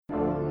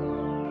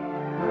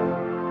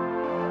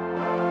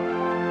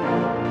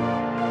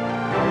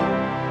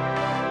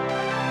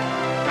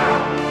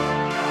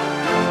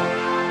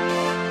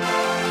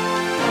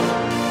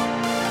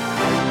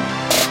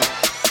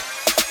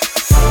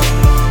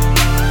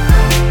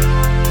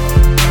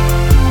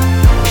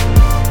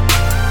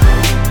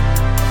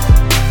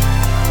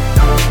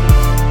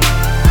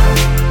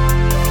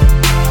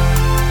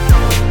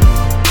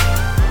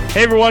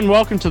Hey everyone,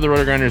 welcome to the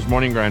Roto Grinders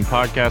Morning Grind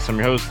Podcast. I'm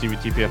your host,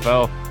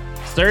 Stevietpfl.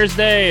 It's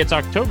Thursday, it's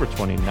October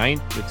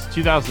 29th, it's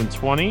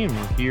 2020, and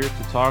we're here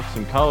to talk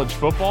some college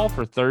football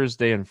for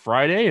Thursday and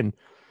Friday and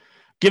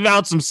give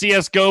out some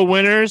CSGO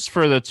winners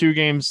for the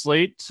two-game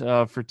slate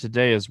for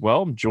today as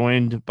well. I'm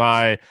joined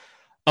by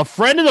a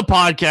friend of the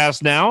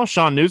podcast now,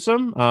 Sean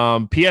Newsom,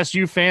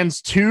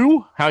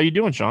 Psufans2. How you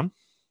doing, Sean?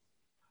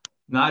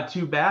 Not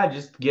too bad.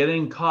 Just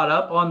getting caught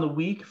up on the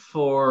week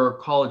for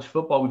college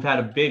football. We've had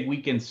a big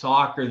week in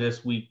soccer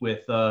this week with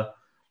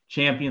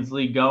Champions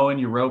League going,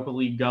 Europa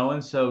League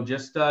going. So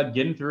just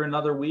getting through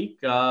another week,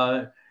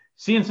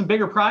 seeing some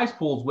bigger prize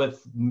pools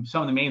with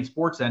some of the main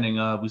sports ending.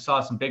 We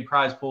saw some big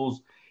prize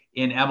pools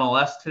in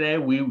MLS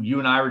today. You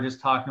and I were just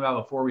talking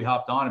about before we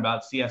hopped on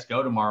about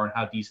CSGO tomorrow and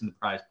how decent the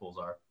prize pools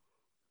are.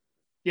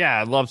 Yeah,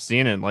 I love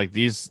seeing it. Like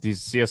these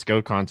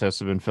CSGO contests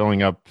have been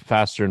filling up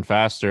faster and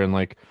faster, and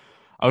like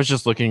I was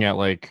just looking at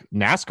like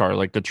NASCAR,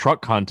 like the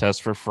truck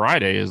contest for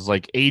Friday is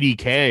like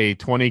 80K,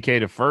 20K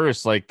to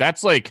first. Like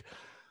that's like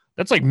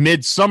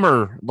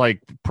midsummer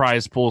like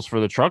prize pools for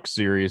the truck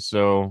series.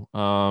 So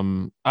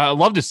I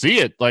love to see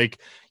it. Like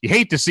you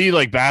hate to see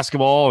like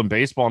basketball and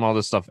baseball and all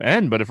this stuff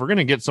end, but if we're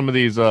gonna get some of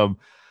these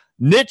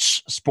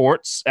niche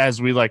sports,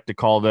 as we like to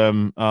call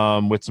them,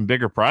 with some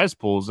bigger prize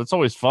pools, it's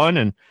always fun.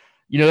 And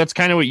you know, that's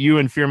kind of what you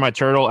and Fear My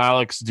Turtle,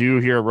 Alex, do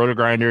here at Roto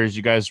Grinders.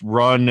 You guys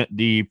run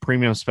the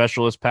premium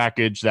specialist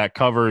package that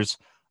covers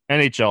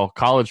NHL,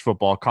 college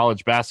football,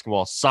 college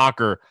basketball,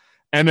 soccer,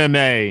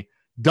 MMA,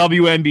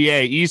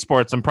 WNBA,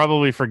 esports. I'm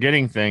probably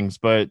forgetting things,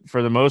 but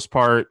for the most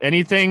part,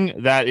 anything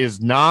that is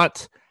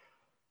not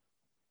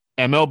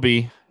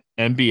MLB,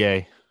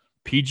 NBA,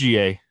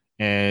 PGA,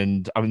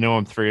 and I know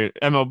I'm three,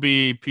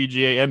 MLB,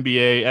 PGA,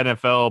 NBA,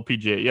 NFL,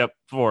 PGA. Yep,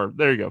 four.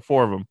 There you go,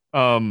 four of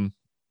them.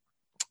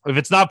 If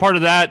it's not part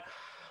of that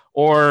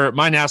or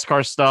my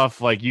NASCAR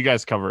stuff, like you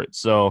guys cover it.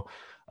 So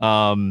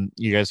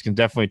you guys can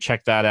definitely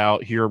check that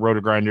out here at Roto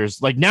Grinders.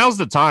 Like now's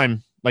the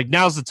time.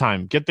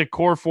 Get the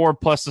core four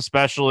plus the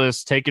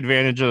specialists. Take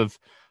advantage of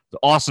the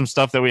awesome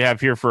stuff that we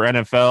have here for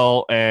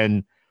NFL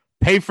and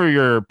pay for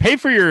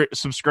your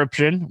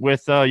subscription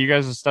with you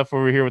guys' stuff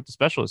over here with the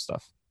specialist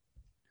stuff.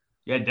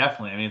 Yeah,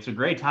 definitely. I mean, it's a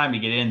great time to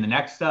get in. The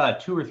next 2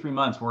 or 3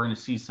 months, we're going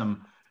to see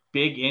some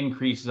big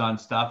increases on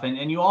stuff.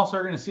 And you also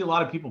are going to see a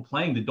lot of people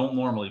playing that don't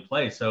normally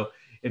play. So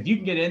if you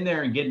can get in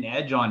there and get an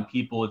edge on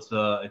people, it's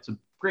a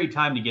great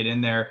time to get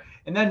in there.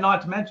 And then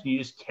not to mention, you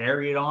just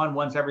carry it on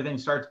once everything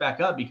starts back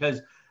up,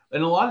 because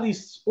in a lot of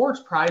these sports,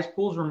 prize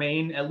pools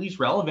remain at least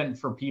relevant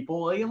for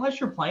people, like,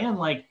 unless you're playing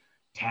like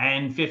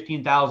 $10,000,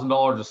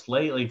 $15,000 a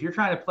slate. Like if you're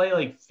trying to play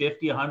like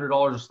 $50,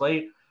 $100 a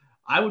slate,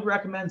 I would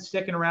recommend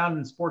sticking around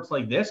in sports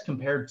like this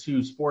compared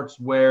to sports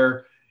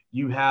where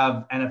you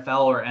have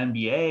NFL or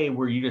NBA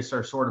where you just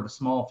are sort of a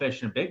small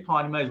fish in a big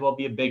pond. You might as well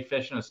be a big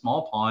fish in a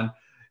small pond,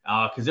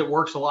 because it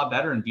works a lot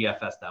better in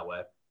DFS that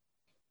way.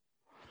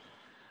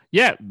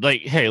 Yeah,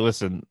 like, hey,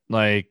 listen,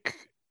 like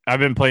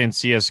I've been playing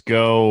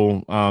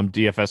CSGO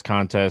DFS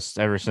contests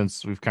ever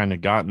since we've kind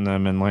of gotten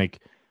them, and like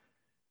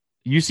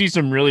you see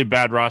some really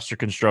bad roster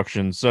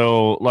construction.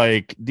 So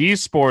like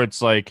these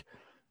sports, like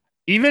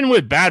even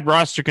with bad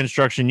roster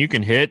construction, you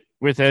can hit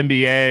with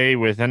NBA,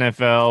 with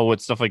NFL,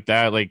 with stuff like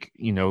that. Like,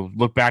 you know,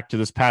 look back to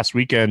this past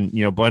weekend,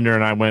 you know, Blender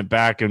and I went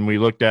back and we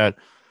looked at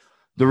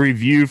the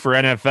review for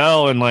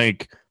NFL, and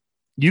like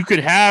you could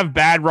have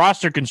bad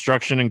roster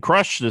construction and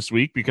crush this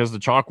week because the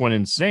chalk went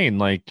insane.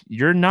 Like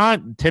you're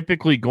not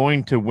typically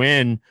going to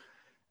win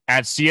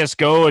at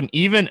CSGO and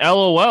even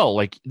LOL,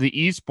 like the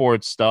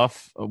esports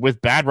stuff,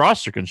 with bad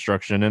roster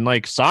construction. And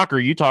like soccer,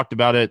 you talked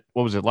about it,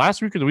 what was it,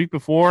 last week or the week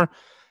before,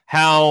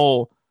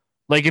 how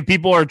like if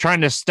people are trying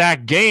to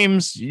stack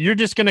games, you're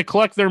just going to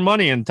collect their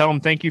money and tell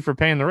them thank you for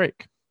paying the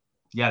rake.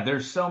 Yeah,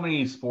 there's so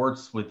many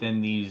sports within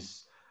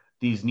these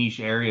niche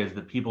areas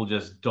that people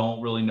just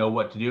don't really know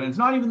what to do. And it's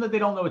not even that they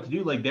don't know what to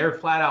do. Like they're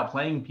flat out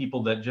playing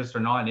people that just are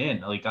not in.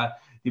 Like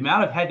the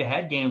amount of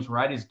head-to-head games where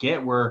I just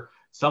get where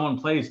someone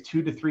plays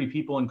 2 to 3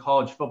 people in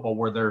college football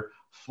where they're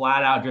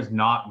flat out just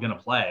not going to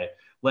play.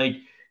 Like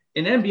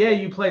in NBA,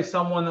 you play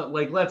someone that,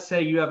 like, let's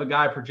say you have a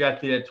guy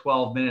projected at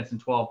 12 minutes and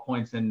 12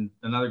 points, and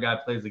another guy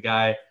plays a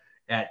guy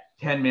at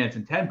 10 minutes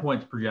and 10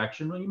 points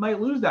projection. Well, you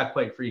might lose that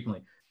quite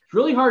frequently. It's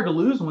really hard to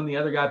lose when the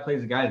other guy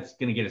plays a guy that's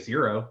going to get a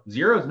 0.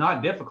 0 is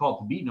not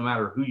difficult to beat no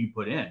matter who you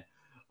put in.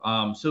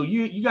 So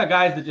you got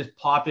guys that just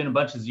pop in a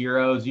bunch of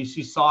zeros. You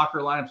see soccer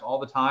lineups all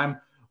the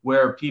time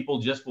where people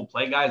just will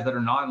play guys that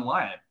are not in the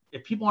lineup.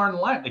 If people aren't in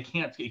the lineup, they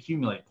can't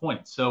accumulate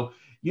points. So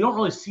you don't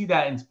really see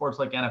that in sports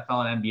like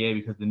NFL and NBA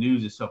because the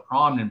news is so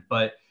prominent,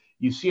 but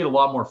you see it a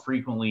lot more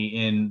frequently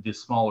in the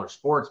smaller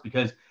sports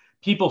because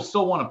people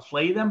still want to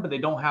play them, but they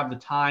don't have the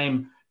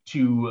time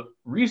to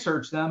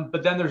research them.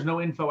 But then there's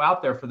no info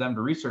out there for them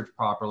to research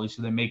properly.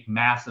 So they make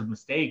massive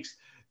mistakes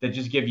that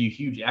just give you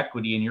huge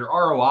equity, and your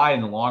ROI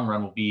in the long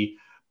run will be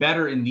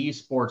better in these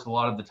sports a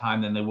lot of the time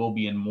than they will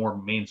be in more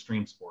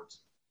mainstream sports.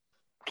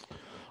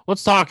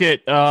 Let's talk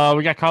it.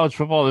 We got college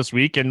football this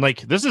week, and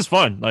like this is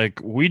fun. Like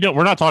we're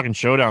not talking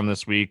showdown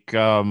this week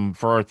for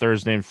our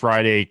Thursday and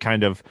Friday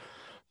kind of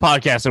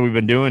podcast that we've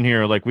been doing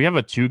here. Like we have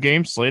a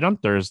 2-game slate on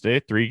Thursday,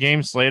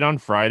 3-game slate on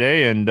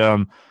Friday, and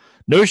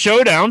no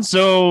showdown.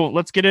 So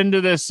let's get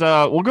into this.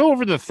 We'll go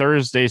over the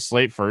Thursday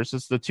slate first.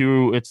 It's the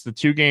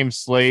 2-game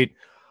slate.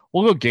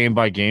 We'll go game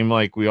by game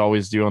like we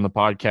always do on the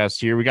podcast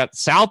here. We got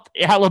South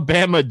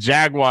Alabama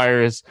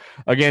Jaguars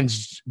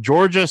against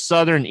Georgia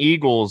Southern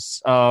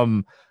Eagles.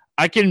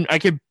 I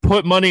can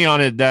put money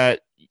on it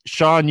that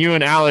Sean, you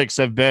and Alex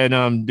have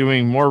been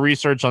doing more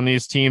research on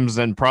these teams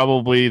than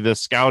probably the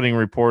scouting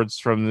reports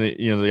from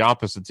the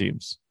opposite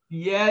teams.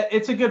 Yeah,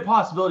 it's a good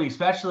possibility,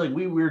 especially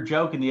we were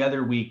joking the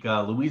other week.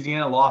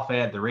 Louisiana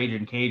Lafayette, the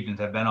Raging Cajuns,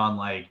 have been on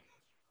like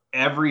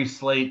every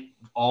slate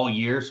all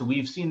year. So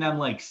we've seen them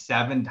like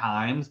 7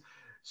 times.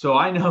 So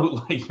I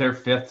know like their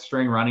 5th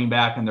string running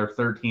back and their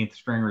 13th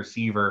string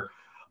receiver.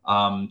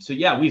 So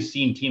yeah, we've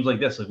seen teams like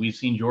this. Like we've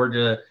seen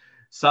Georgia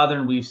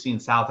Southern, we've seen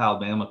South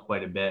Alabama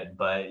quite a bit,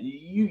 but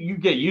you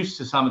get used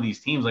to some of these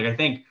teams. Like I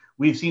think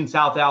we've seen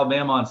South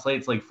Alabama on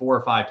slates like 4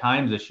 or 5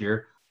 times this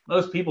year.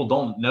 Most people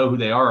don't know who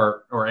they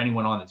are or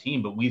anyone on the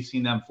team, but we've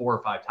seen them 4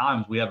 or 5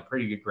 times. We have a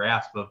pretty good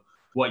grasp of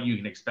what you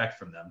can expect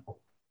from them.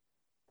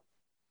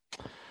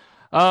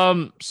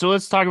 So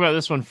let's talk about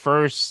this one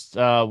first.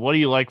 What do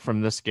you like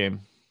from this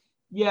game?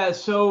 Yeah,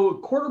 so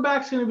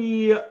quarterback's going to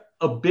be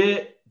a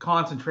bit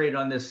concentrated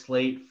on this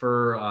slate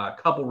for a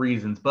couple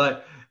reasons,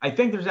 but I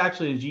think there's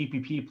actually a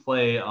GPP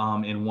play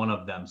in one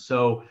of them.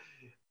 So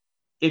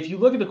if you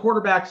look at the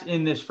quarterbacks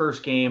in this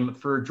first game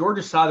for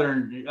Georgia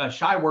Southern,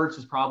 Shai Werts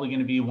is probably going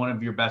to be one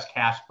of your best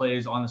cash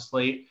plays on the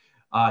slate.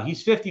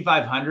 He's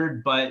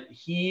 5,500, but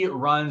he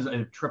runs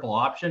a triple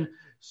option.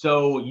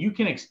 So you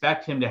can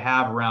expect him to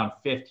have around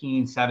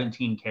 15,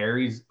 17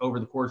 carries over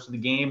the course of the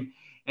game.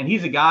 And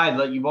he's a guy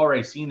that you've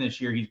already seen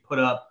this year. He's put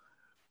up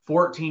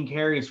 14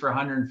 carries for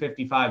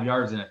 155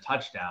 yards and a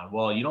touchdown.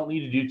 Well, you don't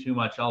need to do too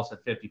much else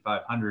at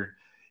 5,500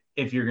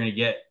 if you're going to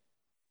get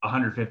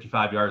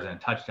 155 yards and a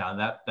touchdown.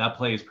 That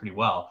plays pretty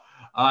well.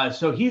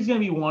 So he's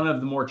going to be one of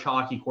the more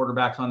chalky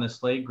quarterbacks on this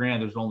slate.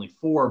 Granted, there's only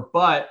 4,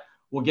 but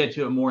we'll get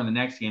to it more in the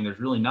next game. There's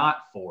really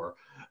not 4.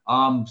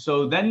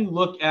 So then you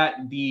look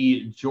at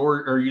you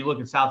look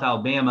at South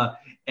Alabama,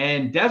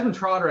 and Desmond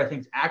Trotter, I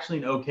think, is actually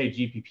an okay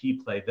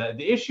GPP play.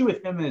 The issue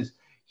with him is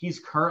he's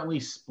currently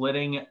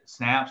splitting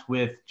snaps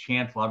with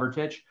Chance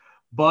Levertich,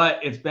 but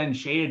it's been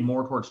shaded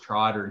more towards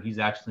Trotter, and he's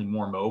actually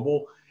more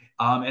mobile.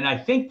 And I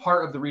think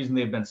part of the reason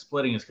they've been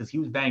splitting is because he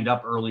was banged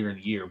up earlier in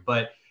the year.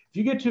 But if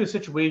you get to a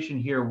situation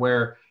here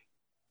where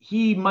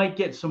he might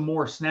get some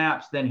more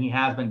snaps than he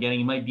has been getting,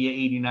 he might be at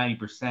 80,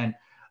 90%.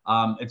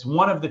 It's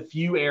one of the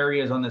few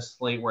areas on this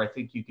slate where I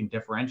think you can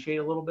differentiate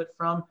a little bit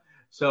from.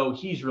 So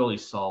he's really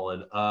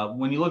solid.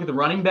 When you look at the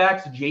running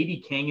backs,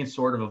 J.D. King is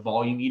sort of a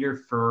volume eater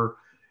for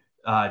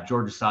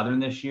Georgia Southern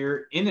this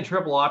year. In the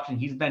triple option,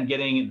 he's been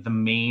getting the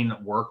main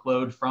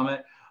workload from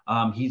it.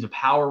 He's a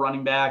power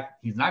running back.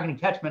 He's not going to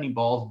catch many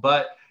balls,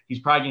 but he's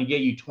probably going to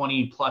get you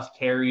 20 plus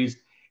carries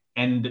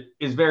and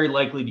is very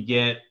likely to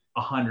get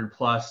 100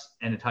 plus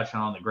and a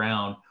touchdown on the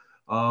ground.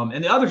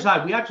 And the other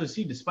side, we actually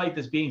see, despite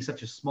this being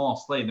such a small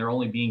slate and there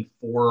only being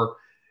 4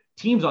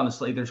 teams on the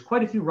slate, there's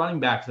quite a few running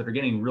backs that are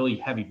getting really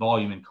heavy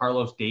volume, and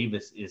Carlos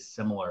Davis is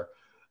similar.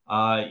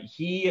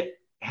 He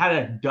had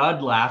a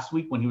dud last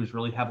week when he was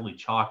really heavily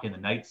chalk in the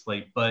night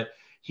slate, but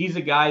he's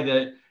a guy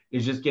that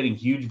is just getting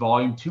huge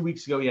volume. 2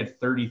 weeks ago, he had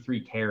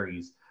 33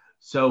 carries.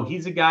 So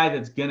he's a guy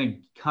that's going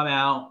to come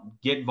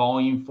out, get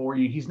volume for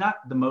you. He's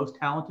not the most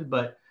talented,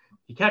 but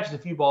he catches a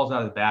few balls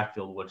out of the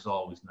backfield, which is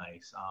always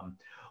nice.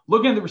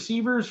 Looking at the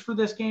receivers for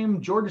this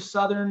game, Georgia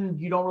Southern,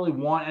 you don't really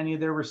want any of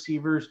their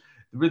receivers.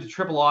 With the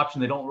triple option,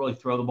 they don't really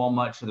throw the ball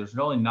much, so there's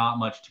really not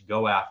much to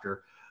go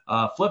after.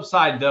 Flip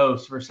side, though,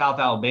 for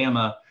South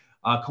Alabama,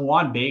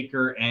 Kawan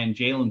Baker and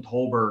Jalen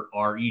Tolbert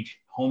are each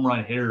home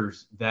run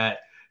hitters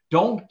that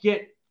don't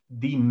get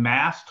the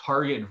mass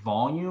target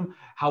volume.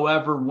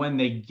 However, when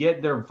they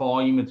get their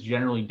volume, it's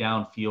generally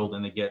downfield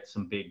and they get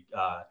some big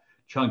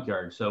chunk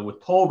yards. So with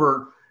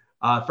Tolbert,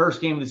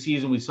 first game of the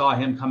season, we saw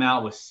him come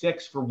out with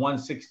 6 for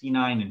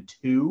 169 and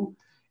 2.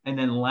 And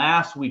then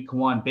last week,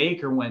 Kawan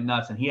Baker went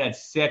nuts and he had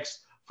 6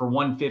 for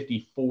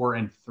 154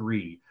 and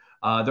 3.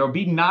 There'll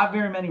be not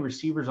very many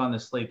receivers on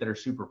this slate that are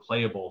super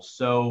playable.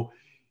 So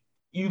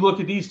you look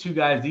at these two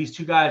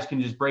guys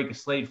can just break a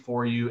slate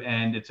for you,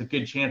 and it's a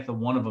good chance that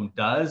one of them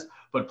does,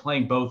 but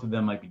playing both of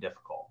them might be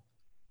difficult.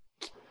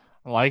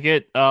 I like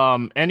it.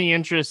 Any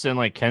interest in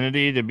like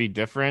Kennedy to be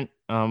different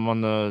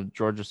on the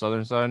Georgia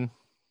Southern side?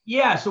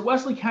 Yeah, so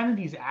Wesley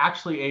Kennedy is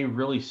actually a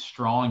really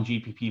strong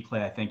GPP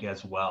play, I think,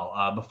 as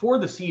well. Before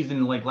the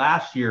season, like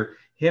last year,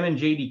 him and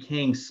J.D.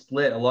 King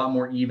split a lot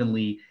more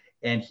evenly,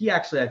 and he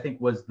actually, I think,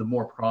 was the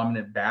more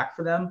prominent back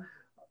for them.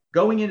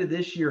 Going into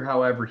this year,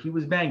 however, he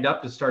was banged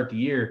up to start the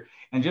year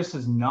and just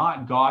has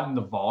not gotten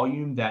the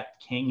volume that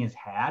King has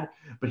had.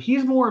 But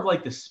he's more of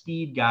like the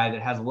speed guy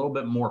that has a little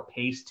bit more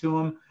pace to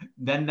him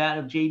than that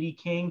of J.D.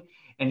 King.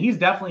 And he's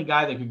definitely a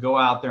guy that could go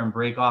out there and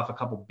break off a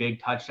couple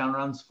big touchdown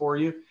runs for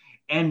you.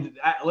 And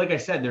like I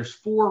said, there's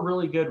 4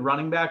 really good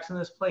running backs in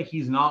this play.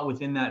 He's not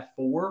within that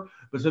 4.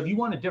 But so if you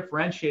want to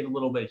differentiate a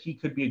little bit, he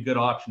could be a good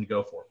option to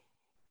go for.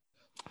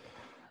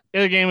 The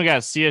other game, we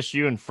got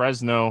CSU and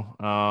Fresno.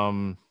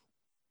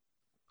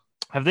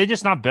 Have they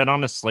just not been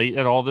on a slate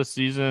at all this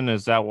season?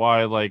 Is that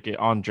why, like,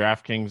 on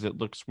DraftKings, it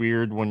looks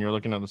weird when you're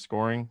looking at the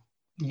scoring?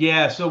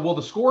 Yeah, so well,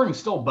 the scoring's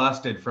still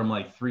busted from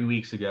like 3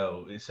 weeks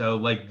ago. So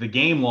like the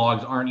game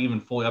logs aren't even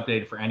fully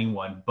updated for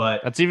anyone.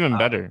 But That's even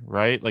better,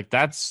 right? Like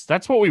that's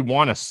what we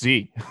want to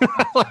see.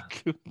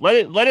 Like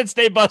let it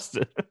stay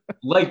busted.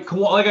 like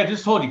I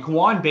just told you,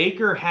 Kawan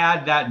Baker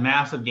had that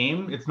massive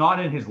game. It's not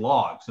in his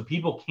log, so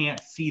people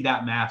can't see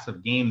that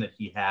massive game that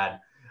he had.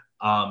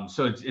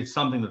 So it's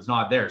something that's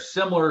not there.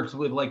 Similar to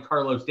with like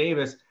Carlos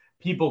Davis,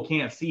 people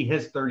can't see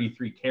his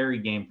 33 carry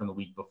game from the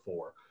week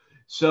before.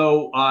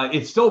 So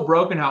it's still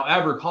broken.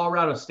 However,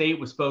 Colorado State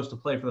was supposed to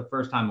play for the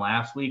first time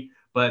last week,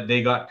 but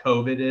they got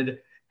COVIDed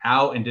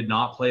out and did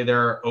not play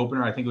their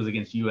opener. I think it was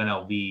against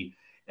UNLV.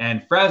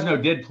 And Fresno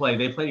did play.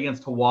 They played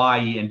against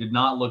Hawaii and did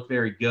not look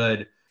very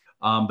good.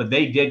 But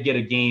they did get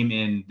a game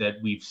in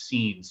that we've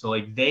seen. So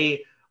like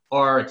they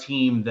are a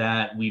team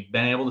that we've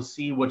been able to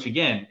see, which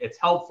again, it's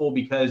helpful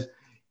because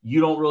you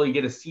don't really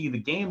get to see the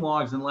game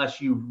logs unless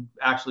you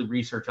actually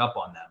research up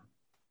on them.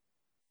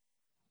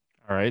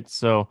 All right.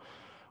 So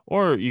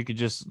or you could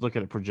just look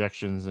at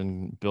projections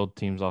and build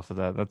teams off of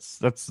that.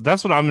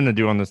 That's what I'm going to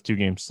do on this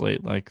 2-game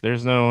slate. Like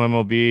there's no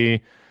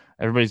MLB.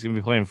 Everybody's going to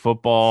be playing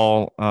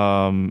football,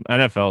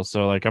 NFL.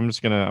 So like I'm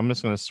just going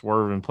to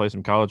swerve and play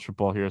some college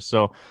football here.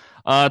 So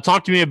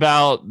talk to me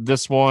about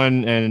this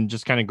one and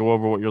just kind of go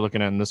over what you're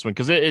looking at in this one,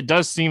 because it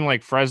does seem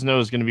like Fresno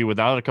is going to be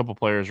without a couple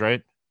players,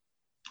 right?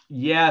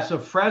 Yeah, so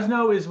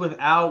Fresno is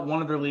without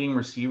one of their leading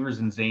receivers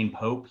in Zane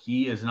Pope.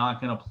 He is not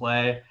going to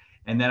play.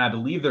 And then I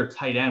believe their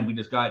tight end, we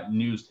just got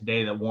news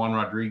today that Juan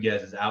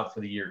Rodriguez is out for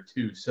the year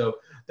too. So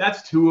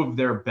that's 2 of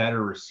their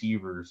better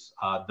receivers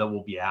that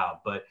will be out.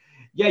 But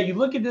yeah, you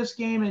look at this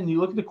game and you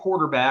look at the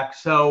quarterback.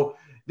 So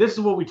this is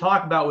what we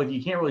talk about with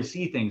you can't really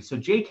see things. So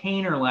Jake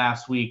Hayner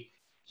last week,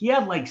 he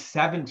had like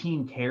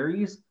 17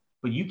 carries,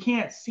 but you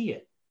can't see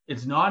it.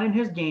 It's not in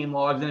his game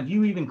logs. And if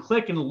you even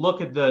click and look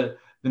at the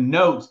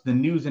notes, the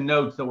news and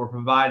notes that were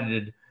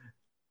provided,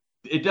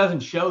 it doesn't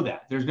show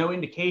that. There's no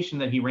indication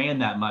that he ran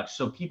that much.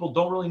 So people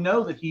don't really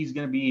know that he's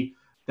going to be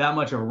that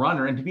much of a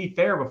runner. And to be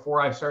fair, before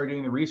I started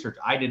doing the research,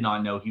 I did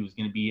not know he was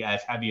going to be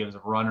as heavy as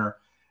a runner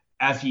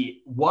as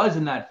he was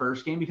in that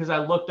first game, because I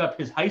looked up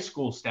his high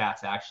school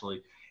stats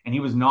actually, and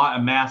he was not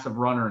a massive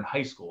runner in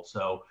high school.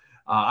 So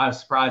I was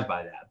surprised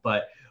by that.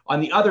 But on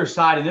the other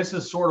side, and this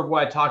is sort of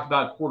what I talked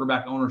about,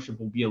 quarterback ownership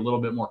will be a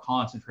little bit more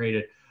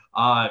concentrated.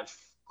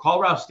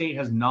 Colorado State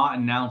has not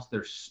announced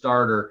their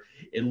starter.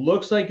 It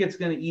looks like it's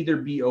going to either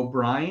be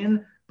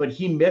O'Brien, but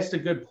he missed a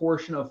good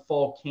portion of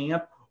fall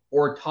camp,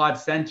 or Todd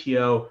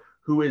Centio,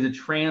 who is a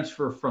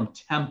transfer from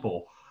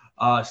Temple.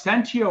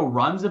 Centio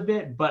runs a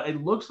bit, but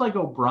it looks like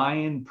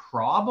O'Brien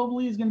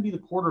probably is going to be the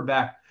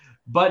quarterback.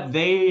 But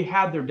they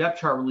had their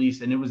depth chart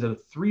released, and it was a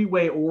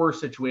 3-way or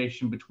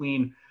situation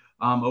between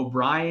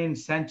O'Brien,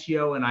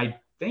 Centio, and I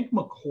think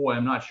McCoy.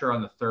 I'm not sure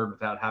on the third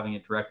without having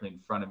it directly in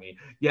front of me.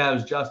 Yeah, it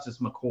was Justice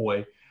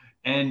McCoy.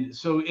 And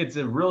so it's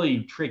a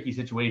really tricky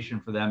situation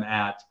for them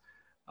at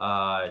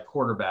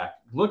quarterback.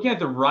 Looking at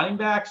the running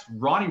backs,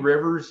 Ronnie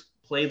Rivers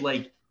played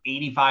like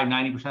 85,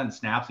 90% of the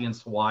snaps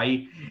against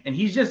Hawaii. And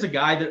he's just a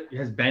guy that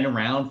has been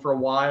around for a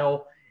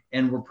while,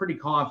 and we're pretty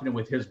confident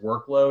with his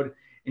workload.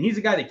 And he's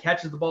a guy that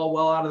catches the ball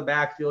well out of the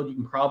backfield. You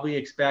can probably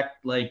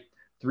expect like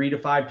 3 to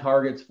 5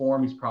 targets for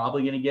him. He's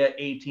probably going to get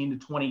 18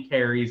 to 20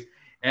 carries.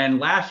 And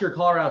last year,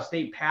 Colorado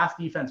State pass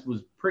defense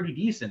was pretty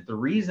decent. The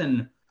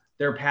reason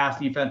their pass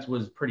defense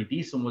was pretty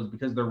decent was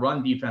because their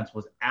run defense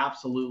was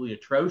absolutely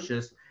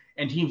atrocious,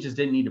 and teams just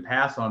didn't need to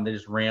pass on. They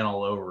just ran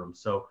all over them.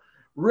 So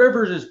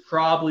Rivers is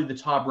probably the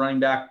top running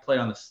back play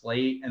on the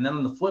slate. And then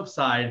on the flip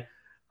side,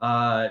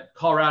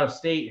 Colorado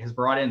State has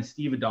brought in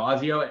Steve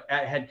Adazio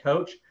at head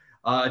coach.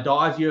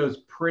 Adazio is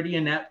pretty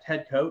inept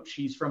head coach.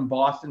 He's from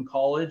Boston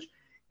College.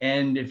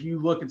 And if you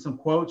look at some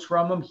quotes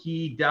from him,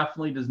 he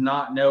definitely does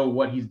not know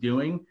what he's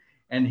doing.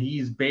 And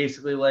he's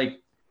basically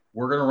like,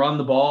 we're going to run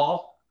the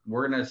ball.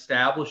 We're going to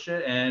establish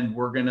it, and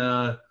we're going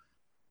to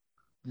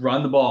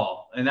run the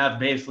ball. And that's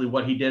basically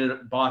what he did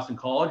at Boston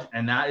College.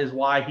 And that is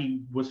why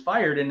he was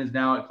fired and is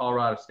now at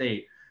Colorado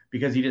State,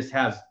 because he just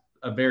has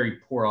a very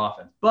poor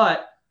offense.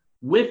 But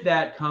with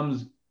that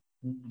comes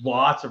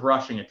lots of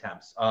rushing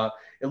attempts.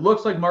 It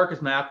looks like Marcus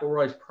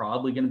McElroy is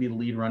probably going to be the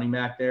lead running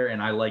back there, and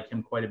I like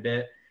him quite a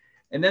bit.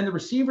 And then the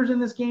receivers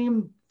in this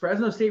game,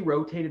 Fresno State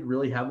rotated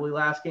really heavily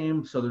last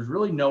game, so there's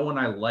really no one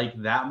I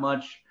like that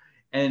much.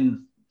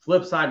 And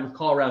flip side with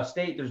Colorado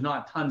State, there's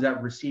not tons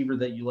at receiver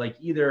that you like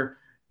either,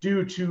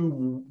 due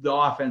to the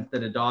offense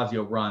that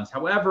Adazio runs.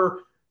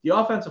 However, the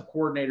offensive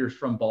coordinator's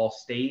from Ball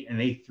State, and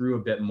they threw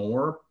a bit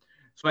more.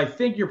 So I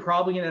think you're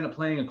probably going to end up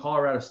playing a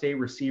Colorado State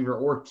receiver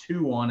or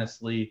 2,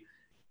 honestly,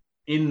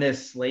 in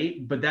this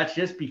slate. But that's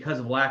just because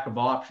of lack of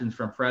options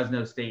from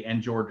Fresno State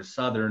and Georgia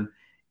Southern.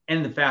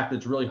 and the fact that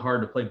it's really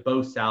hard to play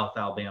both South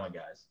Alabama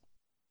guys.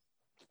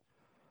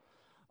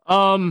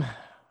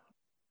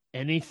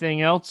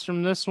 Anything else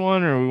from this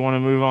one, or we want to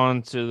move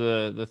on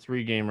to the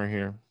three gamer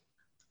here?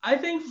 I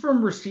think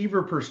from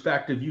receiver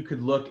perspective, you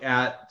could look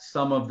at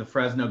some of the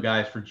Fresno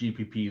guys for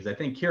GPPs. I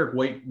think Carrick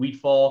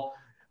Wheatfall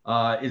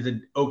is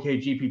an okay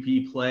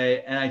GPP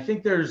play. And I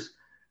think there's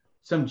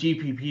some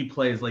GPP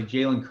plays like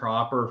Jalen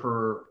Cropper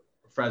for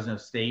Fresno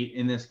State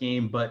in this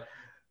game. But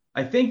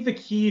I think the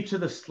key to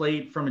the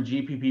slate from a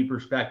GPP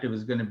perspective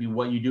is going to be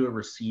what you do at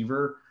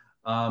receiver.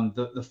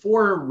 The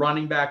four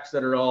running backs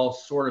that are all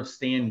sort of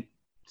stand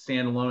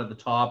alone at the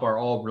top are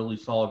all really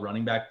solid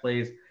running back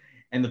plays.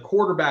 And the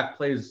quarterback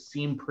plays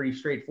seem pretty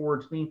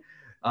straightforward to me.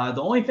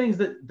 The only things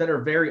that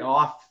are very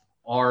off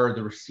are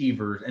the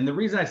receivers. And the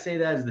reason I say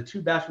that is the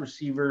two best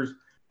receivers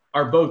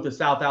are both the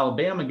South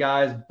Alabama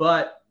guys,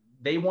 but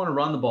they want to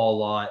run the ball a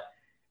lot.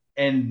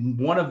 And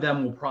one of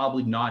them will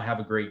probably not have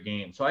a great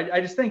game. So I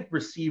just think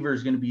receiver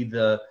is going to be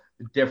the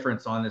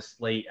difference on this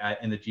slate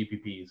in the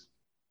GPPs.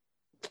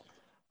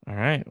 All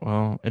right.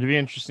 Well, it'd be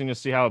interesting to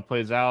see how it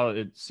plays out.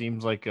 It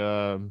seems like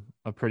a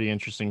pretty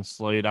interesting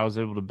slate. I was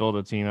able to build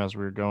a team as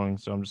we were going,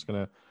 so I'm just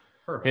going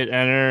to hit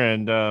enter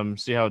and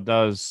see how it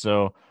does.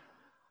 So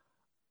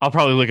I'll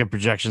probably look at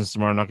projections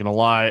tomorrow, I'm not going to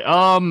lie.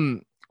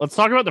 Let's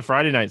talk about the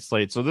Friday night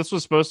slate. So this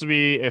was supposed to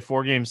be a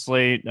 4-game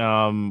slate.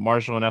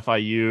 Marshall and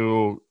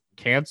FIU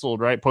canceled,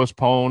 right?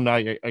 Postponed,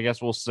 I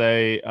guess we'll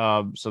say.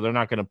 So they're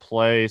not going to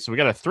play. So we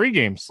got a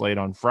 3-game slate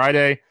on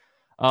Friday.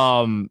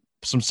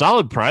 Some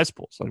solid prize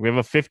pools. Like we have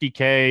a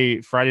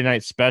 $50K Friday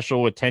night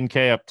special with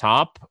 $10K up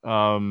top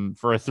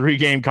for a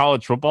 3-game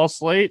college football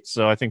slate.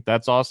 So I think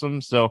that's awesome.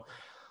 So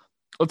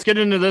let's get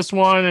into this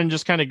one and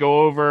just kind of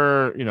go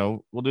over,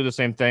 we'll do the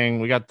same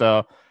thing. We got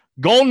the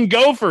Golden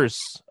Gophers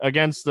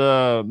against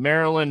the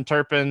Maryland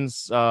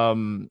Terrapins.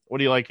 What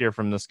do you like here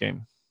from this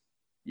game?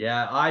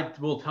 Yeah, I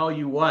will tell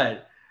you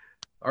what.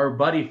 Our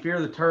buddy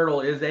Fear the Turtle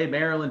is a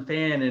Maryland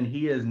fan, and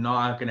he is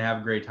not going to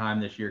have a great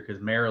time this year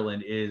because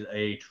Maryland is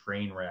a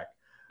train wreck.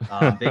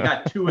 They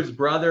got Tua's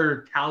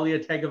brother, Talia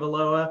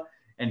Tagovailoa,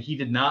 and he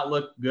did not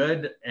look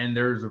good. And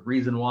there's a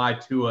reason why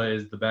Tua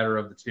is the better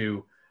of the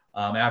two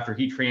after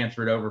he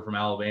transferred over from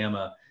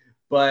Alabama.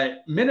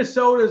 But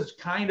Minnesota is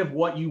kind of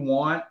what you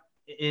want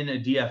in a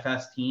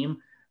DFS team.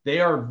 They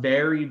are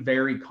very,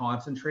 very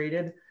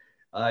concentrated.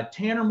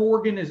 Tanner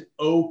Morgan is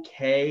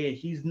okay.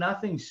 He's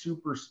nothing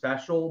super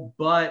special,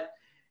 but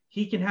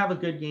he can have a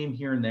good game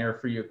here and there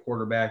for you at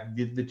quarterback.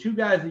 The two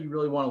guys that you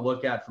really want to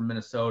look at from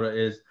Minnesota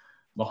is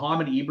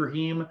Muhammad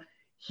Ibrahim.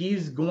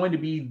 He's going to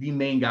be the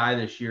main guy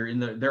this year. In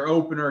their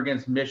opener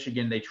against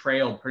Michigan, they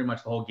trailed pretty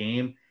much the whole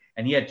game,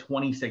 and he had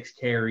 26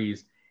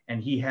 carries,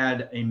 and he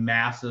had a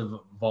massive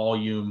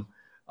volume,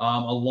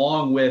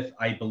 along with,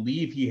 I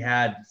believe he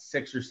had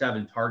 6 or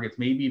 7 targets,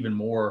 maybe even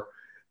more,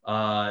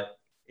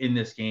 in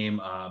this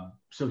game.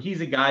 So he's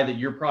a guy that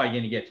you're probably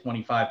going to get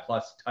 25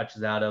 plus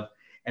touches out of.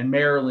 And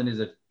Maryland is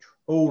a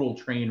total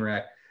train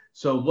wreck.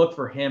 So look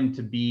for him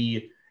to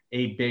be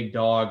a big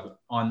dog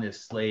on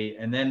this slate.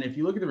 And then if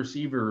you look at the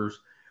receivers,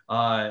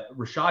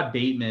 Rashad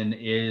Bateman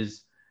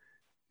is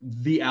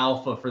the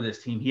alpha for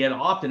this team. He had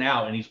opted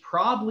out, and he's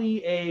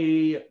probably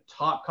a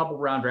top couple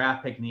round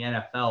draft pick in the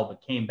NFL,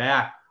 but came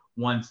back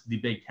once the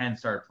Big Ten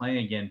started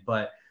playing again.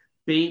 But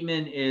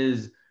Bateman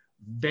is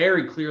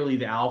very clearly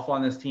the alpha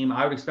on this team.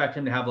 I would expect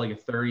him to have like a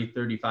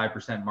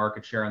 35%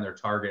 market share on their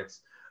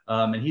targets.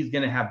 And he's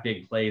going to have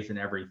big plays and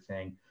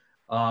everything.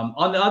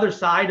 On the other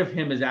side of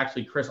him is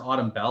actually Chris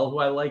Autumn-Bell, who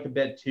I like a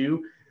bit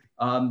too.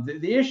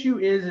 The issue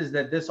is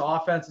that this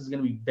offense is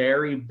going to be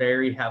very,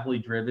 very heavily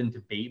driven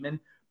to Bateman,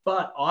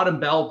 but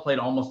Autumn-Bell played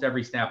almost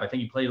every snap. I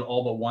think he played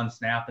all but one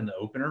snap in the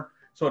opener.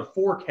 So at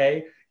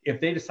 4K,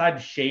 if they decide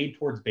to shade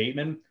towards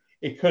Bateman,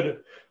 it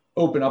could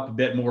open up a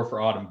bit more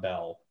for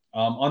Autumn-Bell.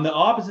 On the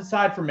opposite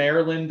side for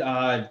Maryland,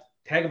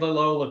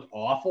 Tagovailoa looked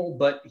awful,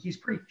 but he's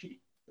pretty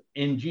cheap.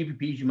 In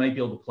GPPs, you might be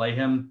able to play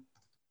him.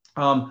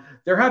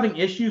 They're having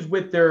issues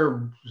with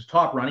their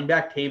top running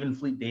back, Taven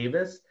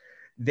Fleet-Davis.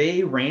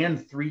 They ran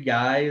 3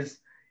 guys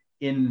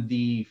in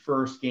the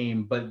first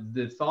game, but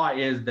the thought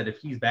is that if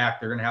he's back,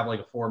 they're going to have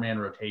like a 4-man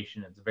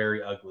rotation. It's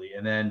very ugly.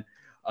 And then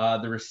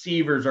the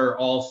receivers are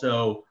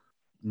also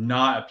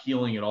not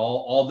appealing at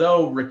all,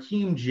 although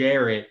Raheem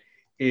Jarrett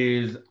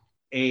is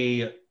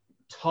a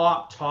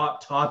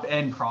top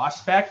end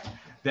prospect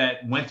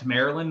that went to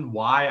Maryland.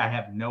 Why? I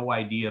have no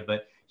idea,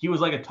 but he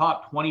was like a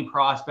top 20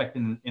 prospect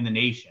in the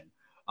nation.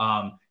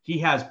 He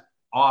has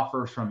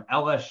offers from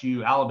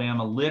LSU,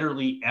 Alabama,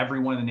 literally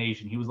everyone in the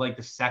nation. He was like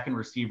the second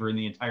receiver in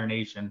the entire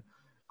nation.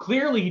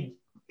 Clearly he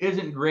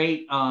isn't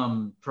great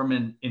from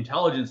an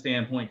intelligence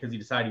standpoint because he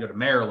decided to go to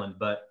Maryland,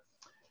 but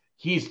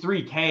he's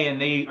 3K and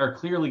they are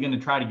clearly going to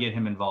try to get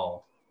him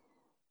involved.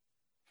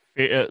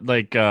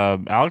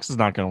 Alex is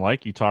not going to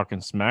like you talking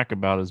smack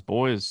about his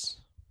boys.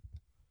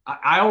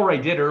 I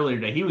already did earlier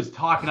today. He was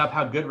talking up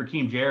how good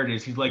Raheem Jarrett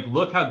is. He's like,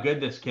 look how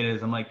good this kid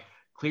is. I'm like,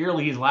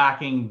 clearly he's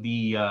lacking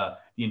the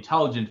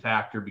intelligent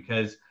factor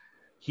because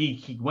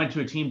he went to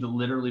a team that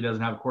literally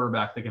doesn't have a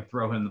quarterback that can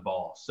throw him the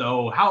ball.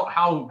 So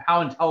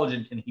how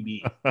intelligent can he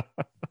be?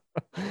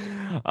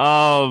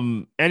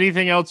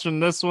 Anything else from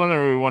this one,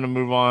 or we want to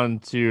move on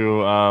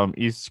to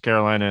East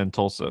Carolina and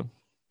Tulsa?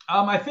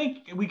 I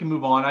think we can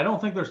move on. I don't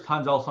think there's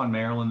tons else on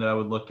Maryland that I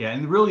would look at.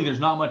 And really, there's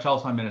not much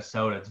else on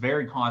Minnesota. It's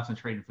very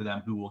concentrated for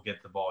them who will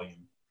get the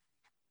volume.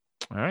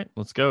 All right,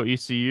 let's go.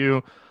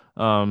 ECU,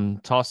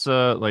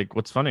 Tulsa. Like,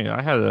 what's funny?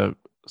 I had a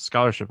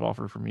scholarship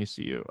offer from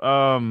ECU.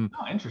 Oh,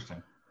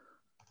 interesting.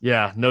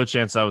 Yeah, no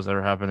chance that was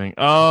ever happening.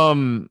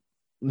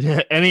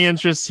 Yeah, any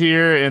interest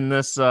here in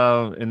this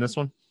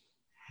one?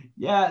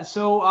 Yeah,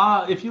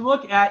 so if you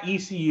look at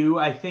ECU,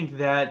 I think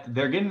that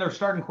they're getting their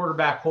starting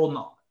quarterback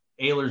Holden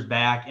Ayler's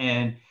back,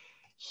 and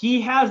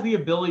he has the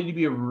ability to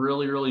be a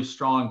really, really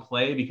strong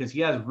play because he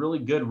has really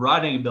good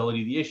running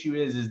ability. The issue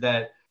is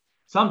that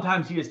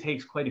sometimes he just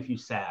takes quite a few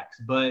sacks,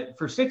 but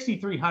for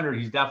 6,300,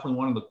 he's definitely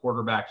one of the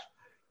quarterbacks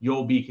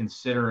you'll be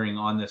considering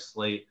on this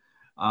slate.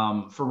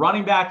 For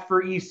running back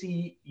for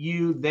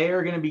ECU,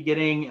 they're going to be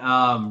getting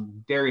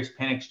Darius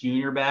Penix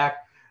Jr. back.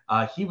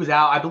 He was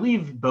out. I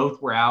believe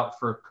both were out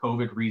for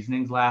COVID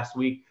reasonings last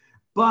week.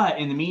 But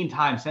in the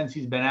meantime, since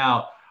he's been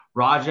out,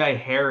 Rajai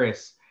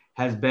Harris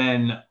has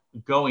been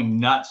going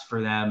nuts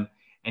for them.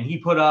 And he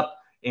put up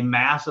a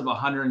massive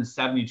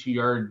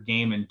 172-yard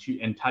game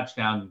and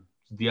touchdown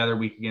the other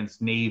week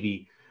against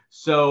Navy.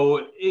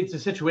 So it's a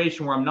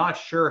situation where I'm not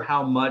sure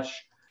how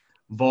much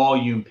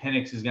volume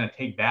Penix is going to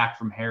take back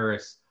from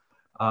Harris.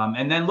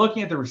 And then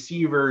looking at the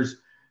receivers,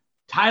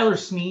 Tyler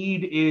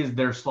Snead is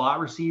their slot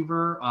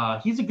receiver.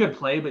 He's a good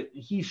play, but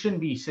he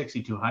shouldn't be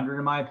 6,200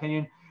 in my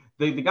opinion.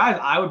 The guys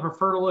I would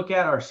prefer to look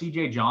at are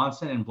C.J.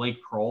 Johnson and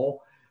Blake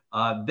Kroll.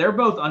 They're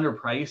both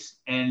underpriced,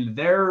 and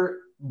they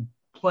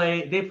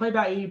play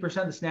about 80%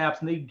 of the snaps,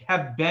 and they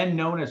have been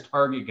known as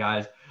target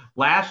guys.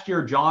 Last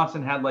year,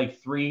 Johnson had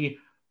like 3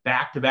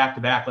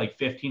 back-to-back-to-back, like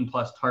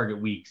 15-plus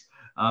target weeks.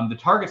 The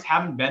targets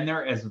haven't been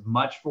there as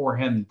much for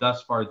him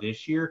thus far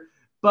this year,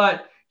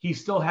 but he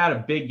still had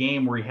a big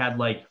game where he had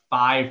like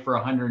 5 for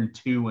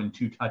 102 and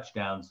 2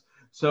 touchdowns.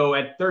 So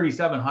at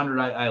 3,700,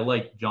 I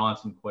like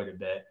Johnson quite a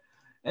bit.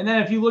 And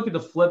then if you look at the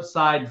flip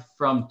side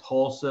from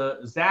Tulsa,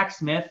 Zach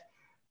Smith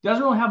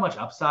doesn't really have much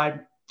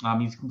upside.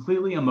 He's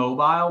completely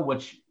immobile,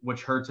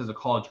 which hurts as a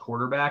college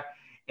quarterback.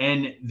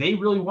 And they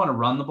really want to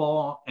run the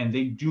ball, and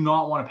they do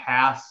not want to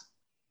pass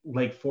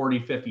like 40,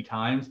 50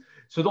 times.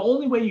 So the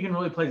only way you can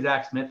really play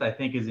Zach Smith, I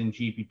think, is in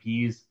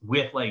GPPs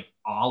with like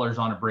Allers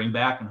on a bring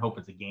back and hope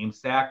it's a game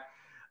stack.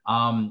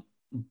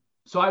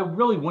 So I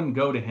really wouldn't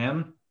go to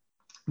him.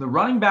 The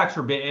running backs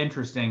are a bit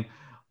interesting.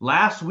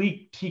 Last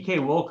week,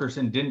 TK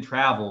Wilkerson didn't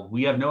travel.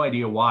 We have no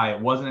idea why. It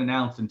wasn't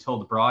announced until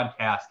the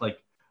broadcast,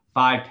 like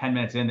 5-10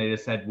 minutes in. They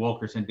just said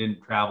Wilkerson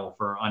didn't travel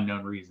for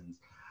unknown reasons.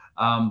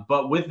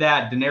 But with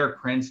that, Daenerys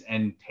Prince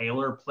and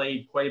Taylor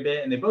played quite a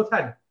bit, and they both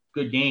had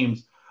good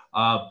games.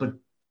 But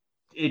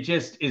it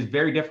just is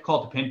very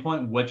difficult to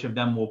pinpoint which of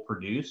them will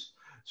produce.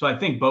 So I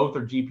think both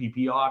are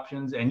GPP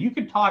options, and you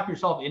could talk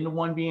yourself into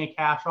one being a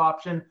cash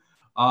option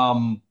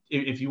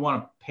if you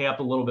want to pay up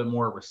a little bit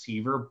more at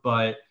receiver,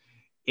 but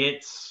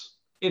it's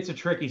a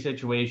tricky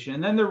situation.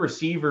 And then the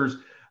receivers,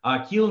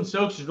 Keelan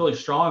Stokes is really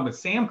strong, but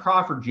Sam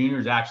Crawford Jr.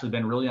 has actually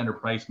been really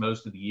underpriced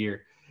most of the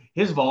year.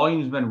 His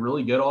volume has been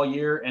really good all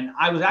year, and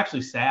I was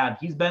actually sad.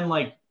 He's been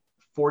like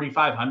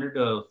 4,500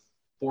 to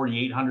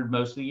 4,800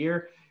 most of the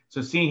year.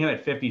 So seeing him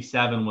at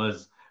 57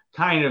 was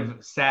kind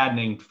of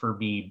saddening for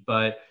me,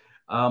 but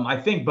I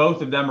think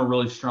both of them are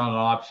really strong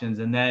options.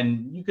 And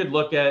then you could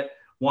look at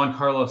Juan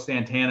Carlos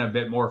Santana a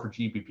bit more for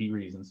GPP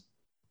reasons.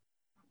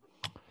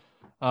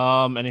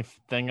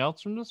 Anything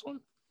else from this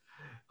one?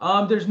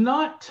 There's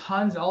not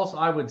tons else,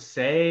 I would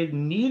say.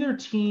 Neither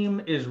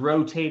team is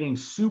rotating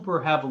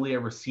super heavily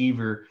at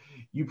receiver.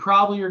 You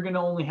probably are going to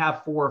only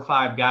have 4 or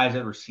 5 guys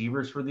at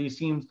receivers for these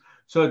teams.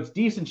 So it's a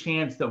decent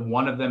chance that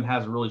one of them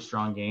has a really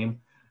strong game.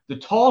 The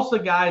Tulsa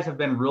guys have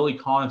been really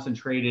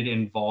concentrated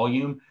in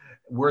volume,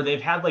 where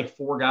they've had like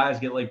 4 guys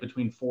get like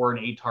between 4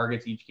 and 8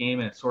 targets each game,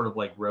 and it's sort of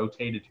like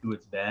rotated who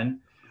it's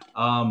been.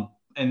 And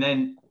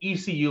then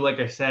ECU, like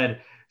I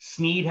said,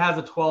 Snead has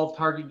a 12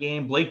 target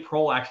game. Blake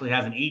Prohl actually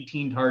has an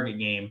 18 target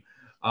game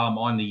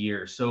on the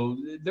year. So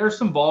there's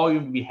some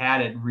volume to be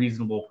had at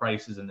reasonable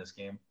prices in this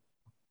game.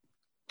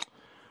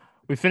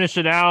 We finished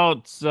it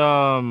out.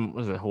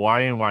 Was it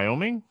Hawaii and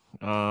Wyoming?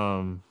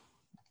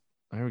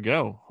 There we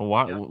go.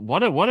 Hawaii. Yeah.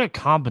 What a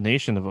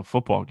combination of a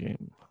football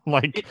game.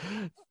 Like,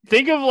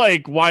 think of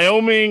like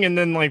Wyoming, and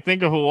then like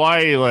think of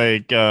Hawaii.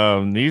 Like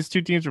these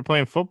two teams are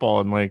playing football,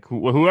 and like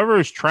whoever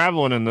is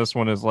traveling in this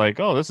one is like,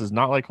 oh, this is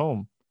not like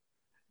home.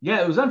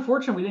 Yeah, it was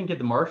unfortunate we didn't get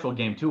the Marshall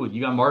game too.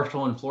 You got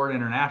Marshall and Florida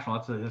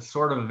International. It's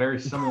sort of a very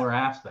similar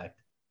aspect.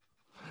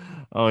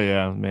 Oh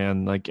yeah,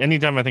 man. Like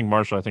anytime I think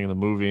Marshall, I think of the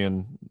movie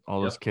and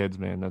all those kids,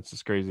 man. That's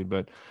just crazy.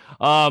 But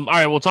all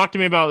right, well, talk to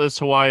me about this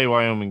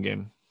Hawaii-Wyoming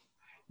game.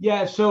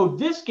 Yeah, so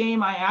this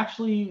game, I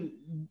actually,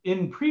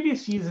 in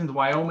previous seasons,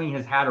 Wyoming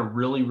has had a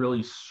really,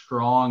 really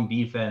strong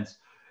defense,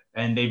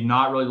 and they've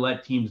not really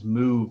let teams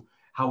move.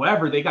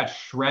 However, they got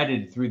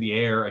shredded through the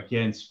air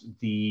against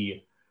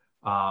the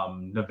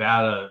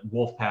Nevada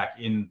Wolfpack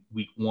in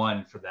week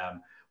 1 for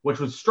them, which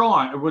was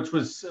strong, which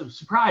was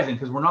surprising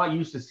because we're not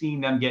used to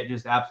seeing them get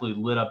just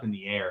absolutely lit up in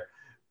the air.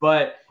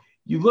 But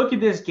you look at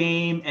this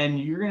game and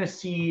you're going to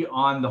see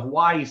on the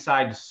Hawaii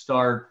side to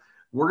start,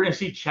 we're going to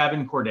see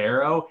Chevin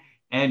Cordero.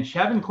 And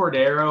Chevin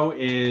Cordero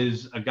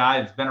is a guy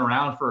that's been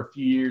around for a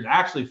few years.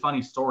 Actually,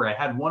 funny story. I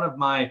had one of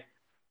my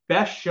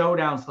best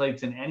showdown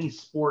slates in any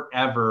sport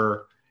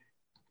ever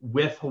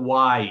with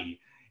Hawaii.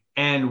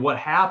 And what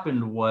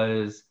happened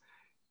was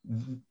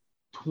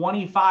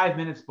 25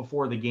 minutes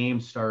before the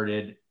game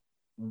started,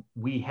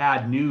 we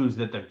had news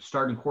that the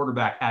starting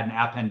quarterback had an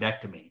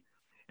appendectomy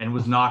and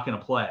was not going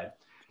to play.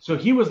 So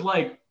he was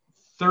like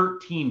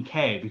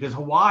 13K because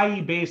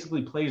Hawaii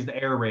basically plays the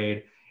air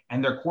raid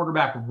and their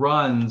quarterback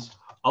runs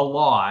a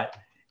lot.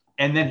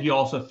 And then he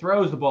also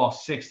throws the ball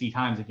 60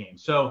 times a game.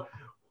 So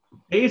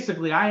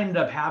basically I ended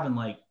up having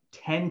like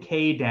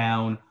 10K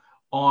down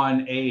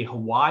on a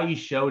Hawaii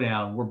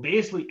showdown where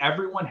basically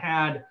everyone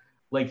had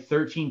like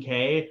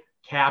 13K,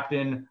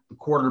 captain, the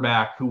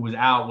quarterback who was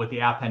out with the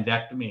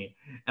appendectomy.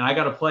 And I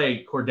got to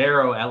play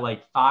Cordero at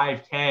like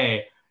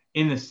 5K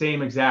in the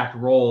same exact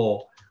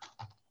role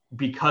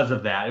because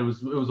of that. It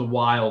was a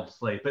wild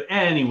slate. But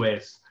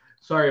anyways,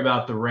 sorry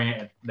about the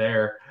rant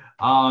there.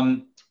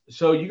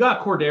 So you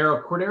got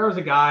Cordero. Cordero's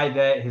a guy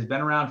that has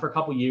been around for a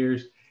couple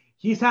years.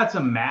 He's had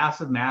some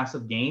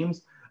massive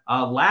games.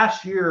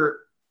 Last year,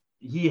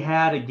 he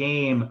had a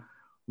game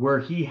where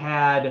he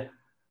had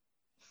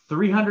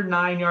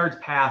 309 yards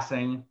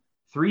passing,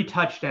 3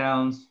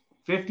 touchdowns,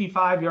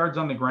 55 yards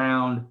on the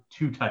ground,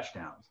 2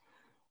 touchdowns.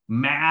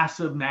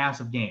 Massive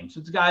game. So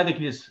it's a guy that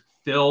can just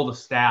fill the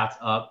stats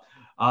up.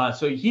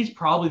 So he's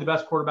probably the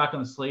best quarterback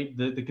on the slate.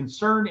 The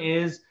concern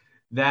is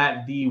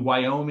that the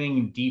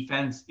Wyoming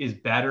defense is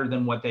better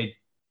than what they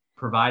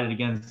provided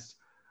against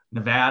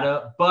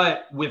Nevada.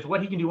 But with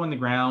what he can do on the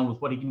ground,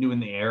 with what he can do in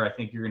the air, I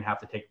think you're going to have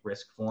to take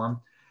risk for him.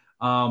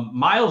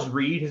 Miles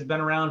Reed has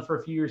been around for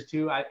a few years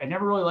too. I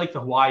never really liked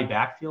the Hawaii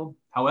backfield.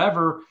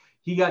 However,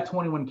 he got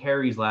 21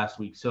 carries last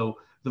week. So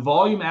the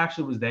volume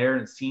actually was there,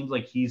 and it seems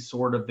like he's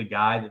sort of the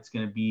guy that's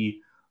going to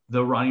be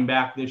the running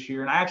back this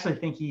year. And I actually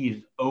think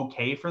he's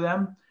okay for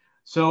them.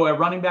 So at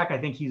running back, I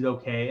think he's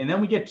okay. And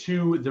then we get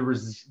to the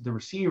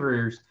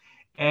receivers,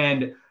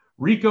 and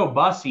Rico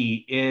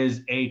Bussey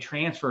is a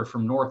transfer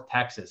from North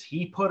Texas.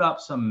 He put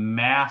up some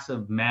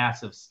massive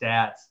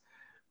stats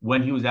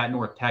when he was at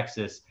North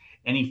Texas,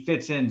 and he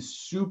fits in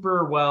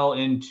super well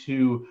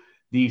into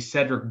the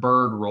Cedric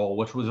Byrd role,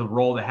 which was a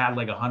role that had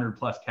like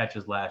 100+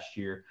 catches last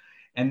year.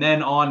 And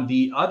then on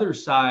the other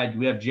side,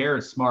 we have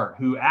Jared Smart,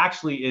 who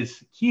actually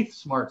is Keith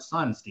Smart's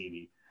son,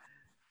 Stevie.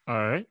 All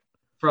right.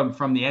 From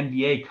the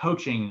NBA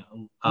coaching.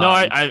 No,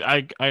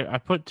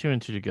 I put 2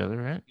 and 2 together,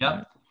 right?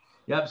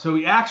 Yep. So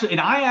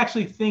I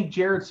actually think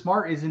Jared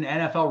Smart is an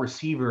NFL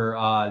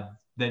receiver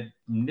that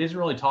isn't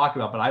really talked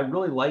about, but I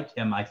really like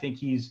him. I think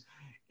he's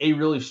a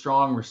really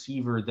strong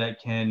receiver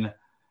that can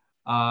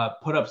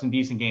put up some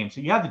decent games.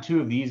 So you have the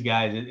 2 of these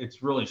guys.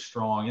 It's really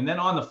strong. And then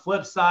on the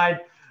flip side,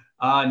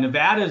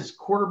 Nevada's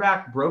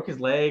quarterback broke his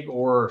leg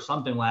or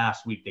something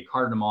last week. They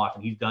carted him off,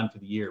 and he's done for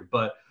the year.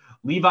 But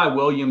Levi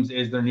Williams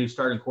is their new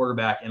starting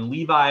quarterback, and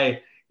Levi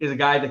is a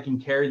guy that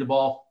can carry the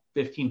ball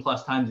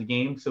 15+ times a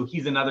game. So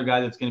he's another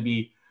guy that's going to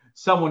be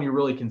someone you're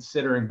really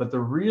considering. But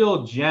the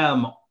real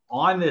gem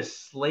on this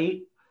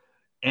slate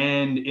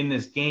and in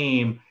this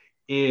game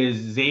is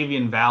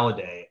Xavier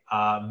Valladay.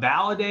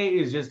 Valladay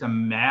is just a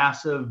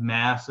massive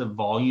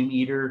volume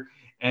eater,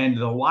 and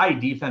the Hawaii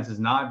defense is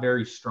not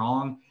very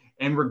strong.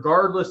 And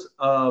regardless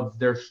of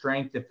their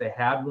strength, if they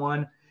had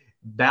one,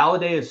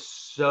 Valladay is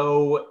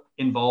so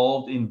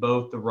involved in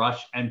both the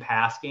rush and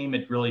pass game,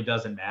 it really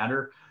doesn't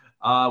matter.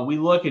 We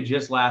look at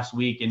just last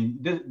week, and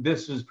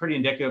this is pretty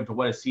indicative to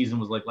what his season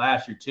was like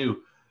last year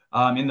too.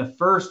 In the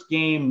first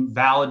game,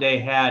 Valladay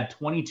had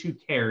 22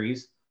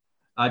 carries.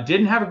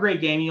 Didn't have a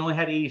great game. He only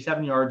had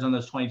 87 yards on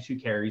those 22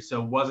 carries,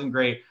 so it wasn't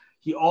great.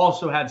 He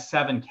also had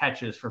 7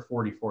 catches for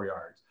 44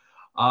 yards.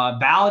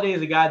 Valladay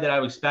is a guy that I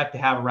would expect to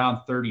have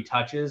around 30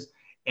 touches,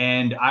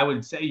 and I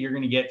would say you're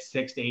going to get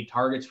 6 to 8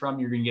 targets from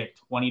him. You're going to get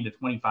 20 to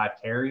 25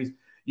 carries.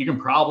 You can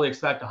probably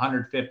expect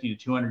 150 to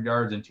 200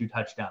 yards and 2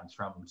 touchdowns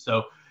from him.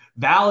 So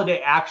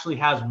Valladay actually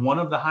has one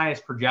of the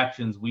highest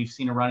projections we've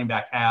seen a running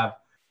back have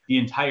the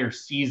entire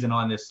season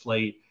on this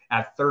slate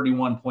at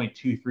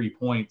 31.23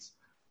 points.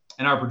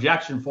 And our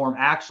projection for him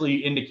actually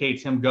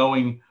indicates him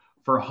going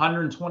for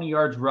 120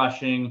 yards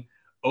rushing,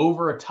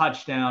 over a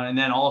touchdown, and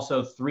then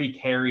also 3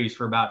 carries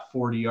for about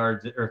 40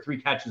 yards, or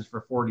 3 catches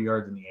for 40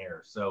 yards in the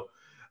air. So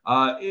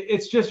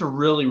it's just a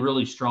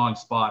really strong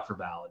spot for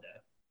Valladay.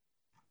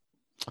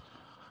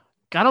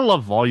 Gotta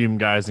love volume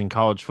guys in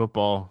college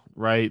football,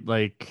 right?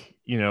 Like,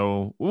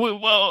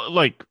 well,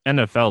 like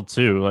NFL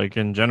too. Like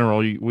in general,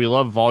 we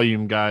love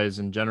volume guys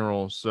in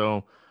general.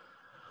 So,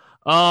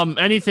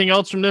 anything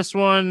else from this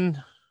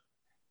one?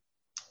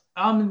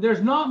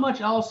 There's not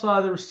much else.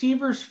 The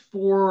receivers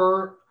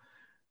for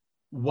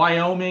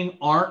Wyoming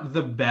aren't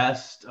the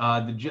best.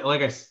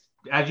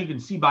 As you can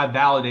see by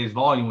Validay's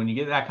volume, when you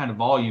get that kind of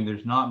volume,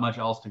 there's not much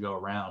else to go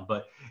around.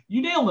 But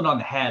you nailed it on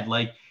the head.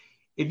 Like,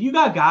 if you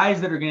got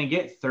guys that are going to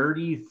get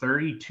 30,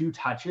 32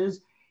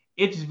 touches,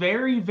 it's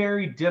very,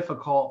 very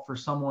difficult for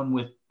someone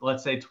with,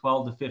 let's say,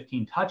 12 to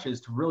 15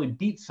 touches to really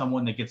beat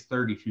someone that gets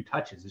 32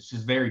 touches. It's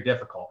just very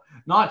difficult.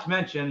 Not to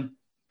mention,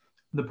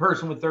 the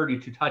person with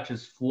 32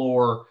 touches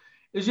floor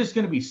is just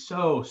going to be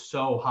so,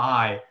 so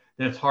high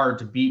that it's hard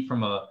to beat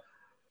from a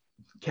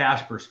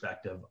cash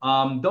perspective.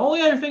 The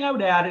only other thing I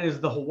would add is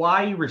the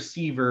Hawaii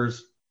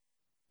receivers.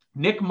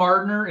 Nick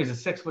Martiner is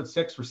a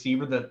 6'6"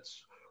 receiver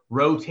that's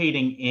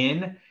rotating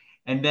in.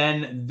 And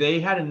then they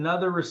had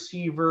another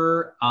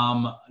receiver,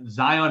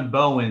 Zion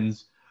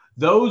Bowens.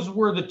 Those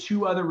were the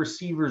two other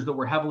receivers that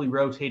were heavily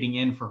rotating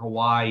in for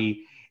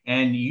Hawaii.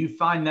 And you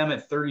find them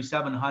at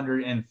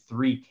 3,700 and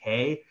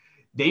 3K.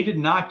 They did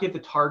not get the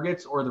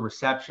targets or the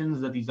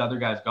receptions that these other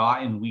guys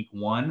got in week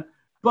one,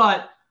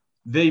 but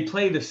they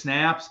played the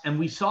snaps. And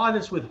we saw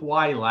this with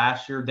Hawaii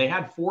last year. They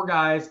had 4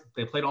 guys.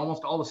 They played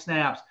almost all the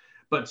snaps,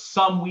 but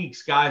some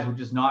weeks guys would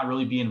just not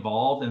really be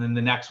involved. And then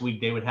the next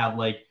week they would have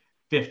like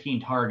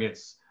 15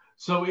 targets.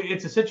 So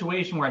it's a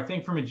situation where I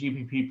think from a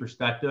GPP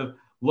perspective,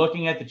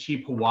 looking at the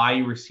cheap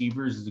Hawaii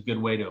receivers is a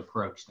good way to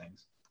approach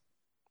things.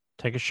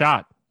 Take a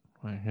shot.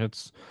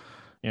 It's,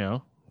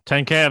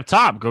 10K up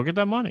top. Go get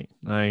that money.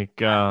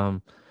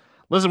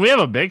 Listen, we have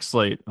a big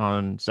slate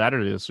on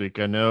Saturday this week.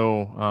 I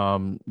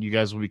know you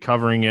guys will be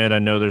covering it. I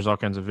know there's all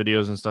kinds of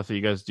videos and stuff that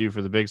you guys do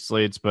for the big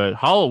slates, but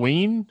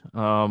Halloween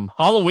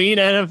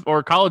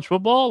or college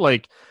football,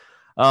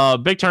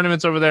 big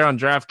tournaments over there on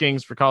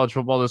DraftKings for college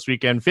football this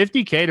weekend.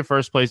 $50K to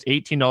first place,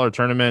 $18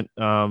 tournament.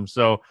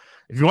 So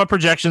if you want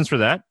projections for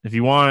that, if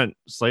you want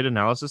slate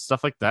analysis,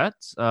 stuff like that,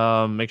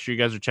 make sure you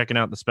guys are checking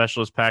out the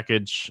specialist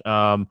package.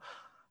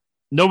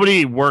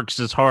 Nobody works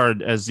as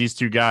hard as these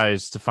two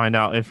guys to find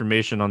out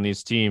information on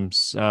these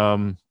teams.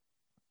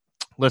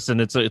 Listen,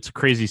 it's a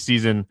crazy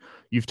season.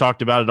 You've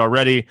talked about it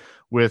already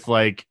with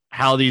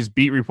how these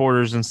beat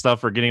reporters and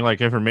stuff are getting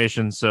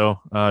information. So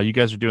you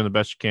guys are doing the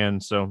best you can.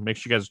 So make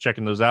sure you guys are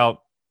checking those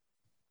out.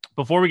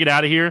 Before we get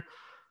out of here,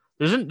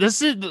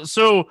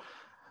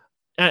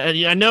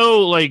 I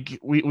know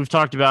we've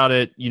talked about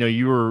it.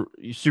 You were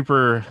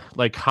super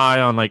high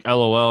on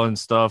LOL and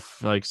stuff,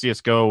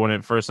 CSGO when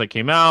it first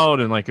came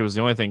out, and it was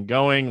the only thing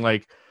going.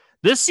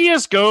 This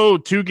CSGO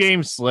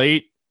 2-game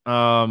slate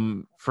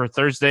for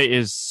Thursday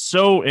is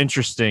so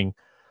interesting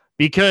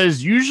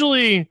because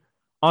usually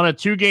on a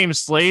 2-game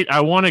slate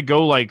I want to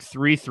go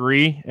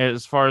 3-3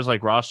 as far as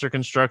roster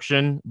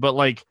construction,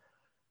 but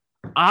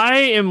I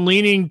am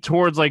leaning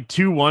towards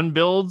 2-1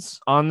 builds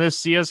on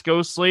this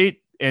CSGO slate.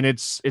 And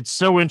it's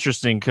so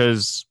interesting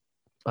because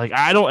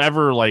I don't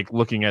ever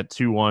looking at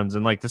 2-1s,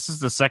 and this is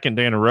the second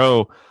day in a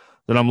row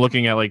that I'm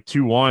looking at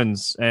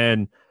 2-1s.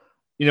 And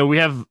we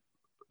have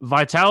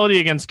Vitality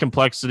against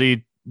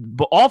Complexity,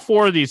 but all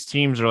 4 of these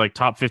teams are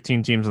top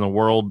 15 teams in the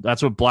world.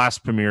 That's what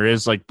Blast Premier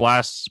is,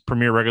 Blast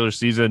Premier regular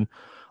season.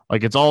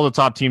 It's all the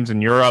top teams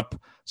in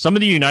Europe. Some of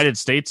the United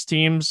States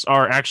teams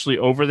are actually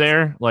over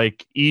there.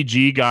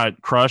 EG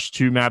got crushed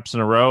 2 maps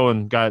in a row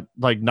and got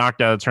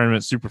knocked out of the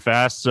tournament super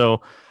fast.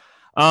 So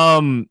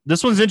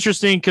this one's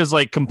interesting because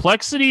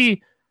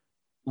Complexity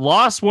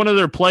lost one of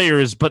their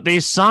players, but they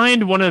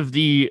signed one of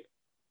the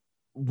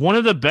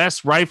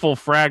best rifle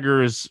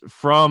fraggers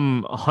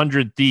from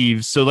 100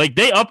 Thieves. So they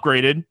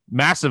upgraded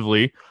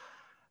massively,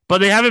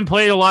 but they haven't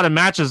played a lot of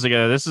matches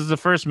together. This is the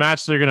first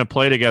match they're going to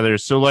play together.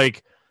 So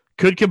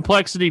could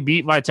Complexity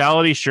beat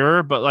Vitality?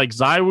 Sure. But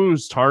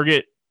Zywoo's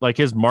target,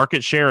 his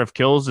market share of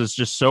kills is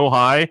just so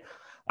high.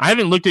 I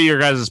haven't looked at your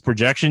guys'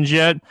 projections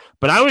yet,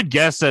 but I would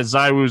guess that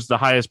Zywoo's the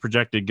highest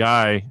projected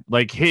guy.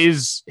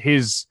 His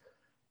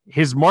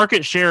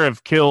market share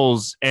of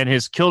kills and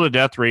his kill to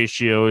death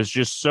ratio is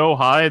just so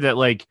high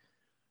that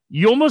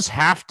you almost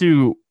have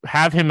to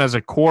have him as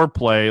a core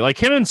play.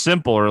 Him and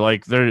Simple are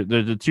they're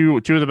the two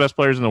of the best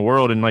players in the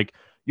world, and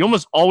you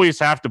almost always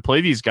have to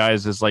play these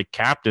guys as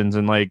captains,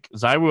 and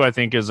Zywoo I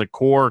think is a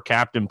core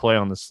captain play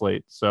on the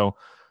slate. So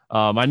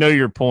I know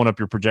you're pulling up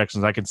your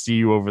projections. I can see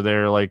you over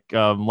there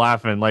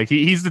laughing.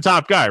 He's the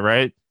top guy,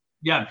 right?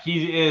 Yeah,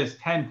 he is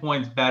 10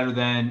 points better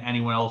than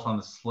anyone else on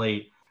the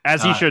slate.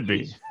 As he should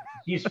be.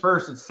 He's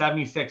first at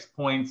 76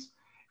 points,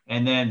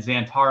 and then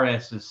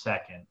Xantares is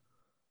second.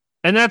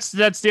 And that's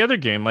the other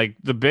game.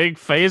 The big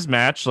FaZe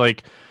match,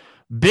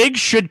 Big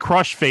should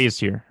crush FaZe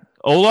here.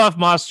 Olaf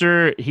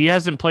Master, he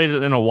hasn't played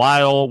it in a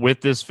while with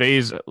this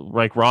FaZe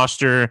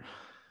roster.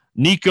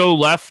 Nico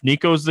left.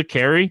 Nico's the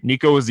carry.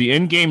 Nico was the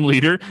in-game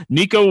leader.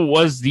 Nico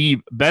was the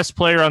best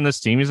player on this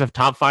team. He's a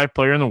top 5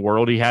 player in the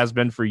world. He has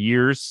been for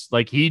years.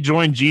 He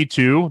joined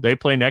G2. They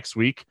play next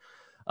week.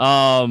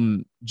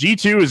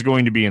 G2 is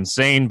going to be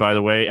insane, by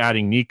the way,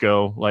 adding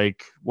Nico.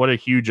 What a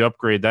huge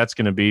upgrade that's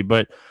going to be.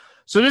 But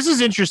so this is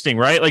interesting,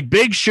 right?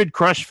 Big should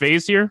crush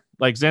FaZe here.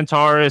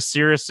 Xantares,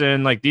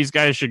 Sirison, these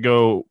guys should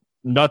go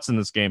nuts in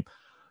this game.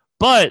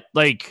 But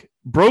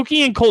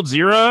Brokey and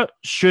Coldzera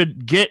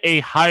should get a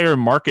higher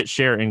market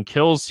share in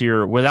kills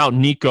here without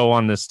Nico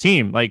on this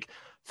team. Like,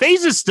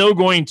 FaZe is still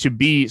going to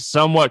be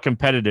somewhat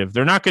competitive.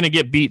 They're not going to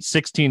get beat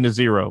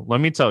 16-0.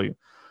 Let me tell you.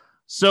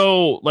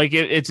 So, like,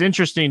 it's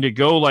interesting to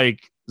go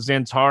like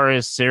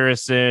Xantares,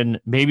 Saracen,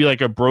 maybe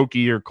like a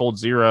Brokey or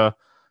Coldzera.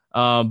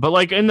 But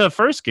like in the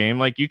first game,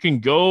 like you can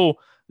go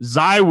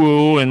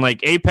Zywoo, and like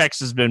Apex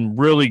has been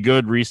really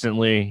good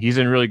recently. He's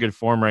in really good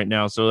form right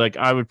now. So like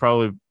I would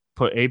probably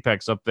put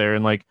Apex up there,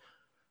 and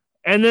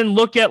then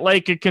look at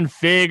like a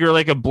Config or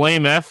like a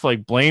Blame F.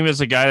 Like Blame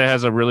is a guy that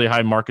has a really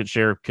high market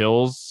share of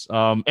kills.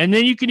 And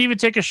then you can even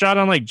take a shot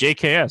on like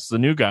JKS, the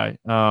new guy,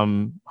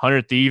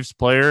 100 Thieves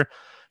player,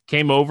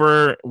 came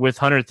over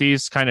with 100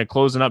 Thieves kind of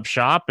closing up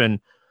shop, and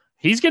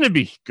he's going to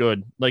be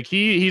good. Like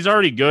he's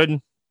already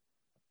good.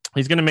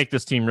 He's going to make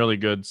this team really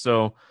good.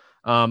 So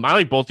I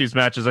like both these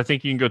matches. I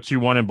think you can go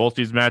 2-1 in both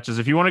these matches.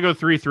 If you want to go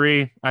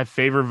 3-3, I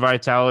favor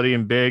Vitality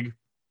and Big.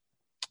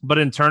 But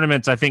in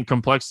tournaments, I think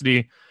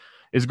Complexity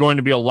is going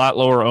to be a lot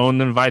lower owned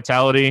than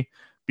Vitality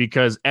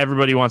because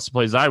everybody wants to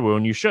play Zywoo,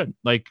 and you should.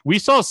 Like, we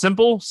saw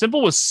Simple.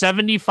 Simple was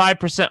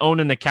 75%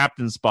 owned in the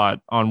captain spot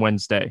on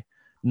Wednesday.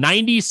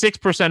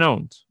 96%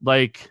 owned.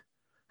 Like,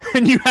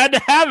 and you had to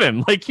have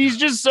him. Like, he's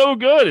just so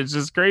good. It's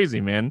just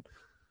crazy, man.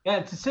 Yeah,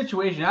 it's a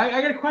situation.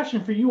 I got a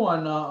question for you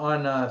on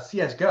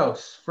CSGO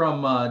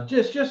from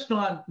just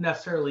not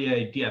necessarily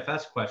a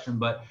DFS question,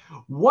 but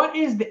what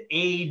is the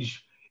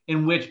age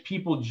in which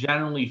people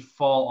generally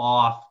fall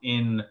off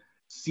in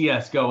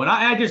CSGO? And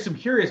I just am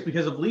curious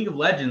because of League of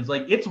Legends.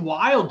 Like, it's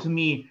wild to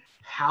me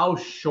how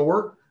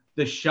short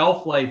the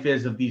shelf life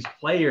is of these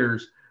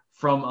players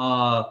from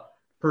a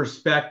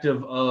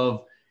perspective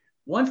of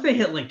once they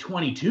hit like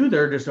 22,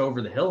 they're just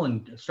over the hill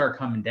and start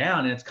coming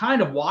down. And it's kind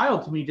of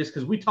wild to me just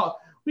because we talk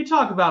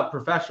about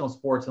professional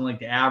sports and like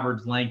the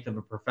average length of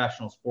a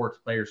professional sports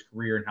player's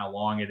career and how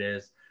long it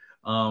is.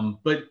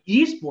 But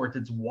esports,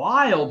 it's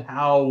wild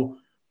how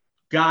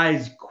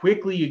guys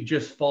quickly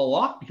just fall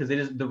off because it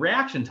is the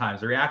reaction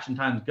times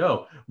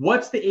go.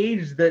 What's the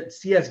age that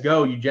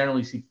CSGO you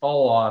generally see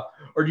fall off,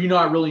 or do you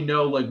not really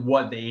know like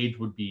what the age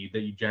would be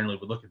that you generally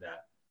would look at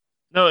that?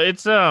 No,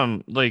 it's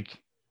like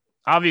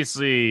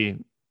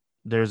obviously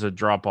there's a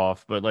drop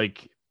off, but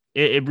like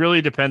it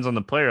really depends on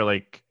the player.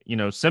 Like, you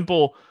know,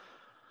 Simple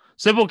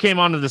came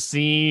onto the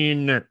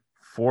scene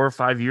 4 or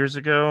 5 years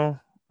ago.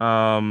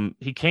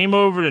 He came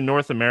over to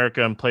North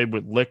America and played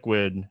with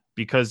Liquid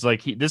because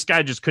like this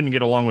guy just couldn't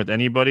get along with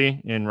anybody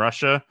in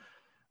Russia.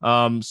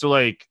 So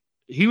like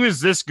he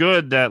was this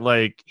good that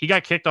like he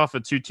got kicked off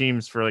of 2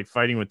 teams for like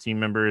fighting with team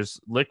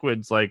members.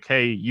 Liquid's like,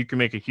 hey, you can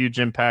make a huge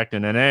impact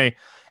in NA.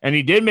 And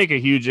he did make a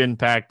huge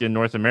impact in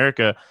North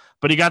America,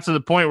 but he got to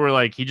the point where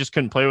like he just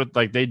couldn't play with,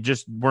 like they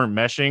just weren't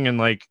meshing. And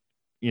like,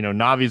 you know,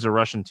 Navi's a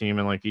Russian team,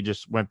 and like he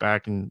just went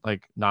back and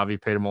like Navi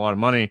paid him a lot of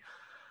money.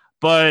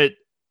 But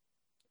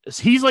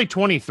he's like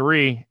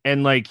 23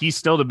 and like he's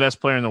still the best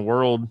player in the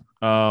world.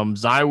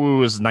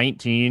 Zywoo is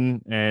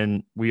 19,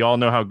 and we all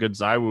know how good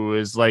Zywoo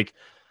is. Like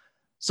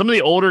some of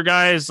the older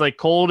guys, like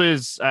Cold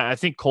is, I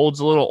think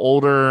Cold's a little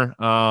older.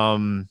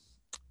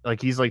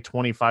 Like he's like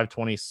 25,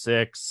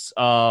 26.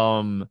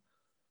 Like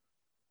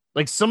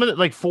some of the,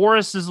 like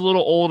Forrest is a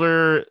little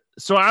older.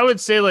 So I would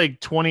say like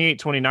 28,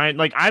 29.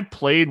 Like I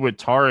played with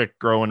Tarek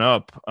growing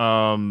up.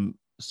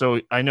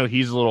 So I know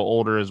he's a little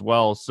older as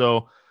well.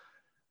 So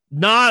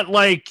not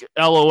like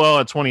LOL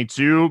at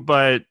 22,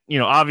 but you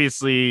know,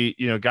 obviously,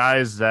 you know,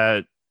 guys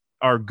that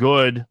are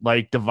good,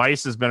 like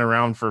Device has been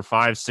around for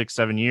 5, 6,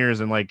 7 years,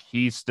 and like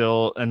he's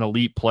still an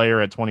elite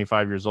player at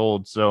 25 years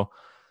old. So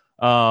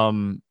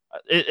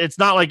it's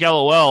not like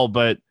LOL,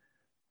 but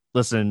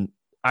listen,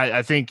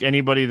 I think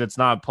anybody that's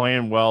not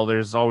playing well,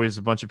 there's always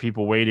a bunch of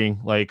people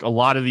waiting. Like a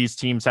lot of these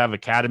teams have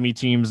academy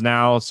teams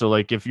now. So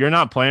like if you're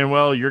not playing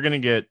well, you're going to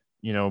get,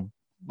 you know,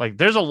 like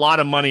there's a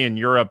lot of money in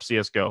Europe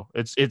CSGO.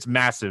 It's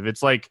massive.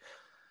 It's like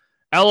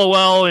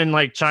LOL in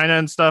like China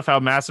and stuff, how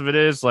massive it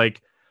is.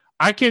 Like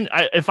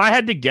if I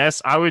had to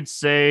guess, I would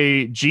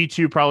say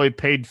G2 probably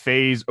paid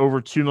FaZe over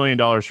 $2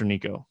 million for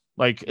Nico.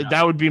 Like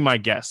that would be my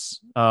guess.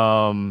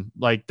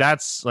 Like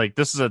that's like,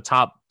 this is a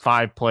top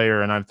 5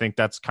 player. And I think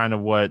that's kind of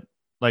what,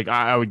 like,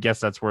 I would guess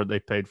that's where they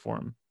paid for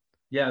him.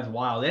 Yeah, it's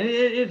wild. And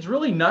it's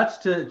really nuts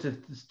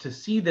to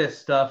see this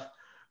stuff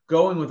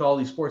going with all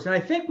these sports. And I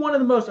think one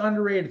of the most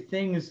underrated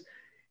things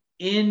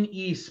in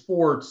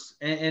esports,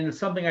 and it's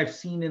something I've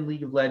seen in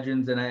League of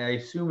Legends, and I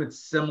assume it's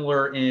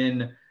similar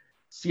in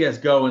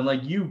CSGO, and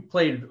like you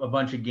played a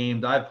bunch of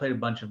games, I've played a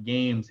bunch of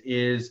games,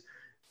 is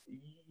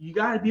you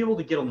got to be able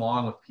to get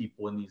along with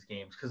people in these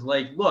games. Because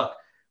like, look,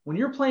 when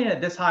you're playing at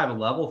this high of a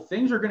level,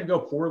 things are going to go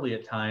poorly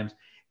at times.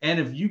 And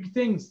if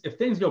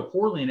things go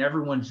poorly and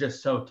everyone's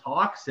just so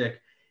toxic,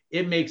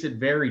 it makes it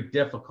very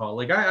difficult.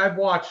 Like I've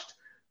watched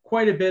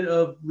quite a bit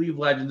of League of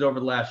Legends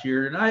over the last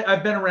year, and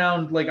I've been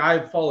around, like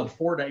I've followed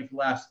Fortnite for the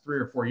last 3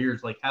 or 4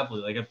 years, like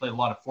heavily. Like I played a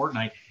lot of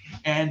Fortnite,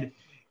 and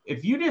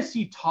if you just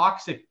see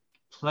toxic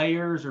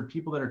players or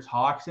people that are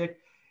toxic,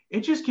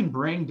 it just can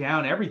bring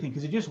down everything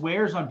because it just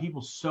wears on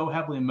people so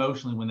heavily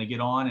emotionally when they get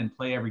on and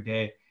play every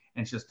day,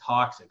 and it's just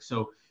toxic.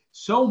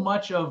 So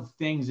much of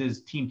things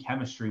is team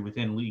chemistry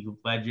within League of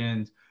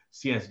Legends,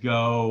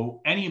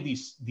 CSGO, any of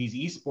these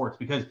esports,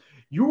 because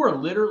you are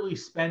literally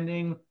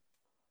spending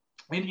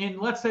in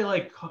let's say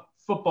like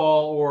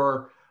football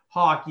or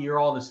hockey or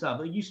all this stuff.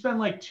 Like you spend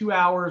like 2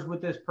 hours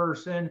with this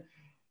person,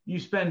 you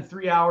spend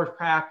 3 hours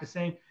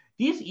practicing.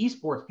 These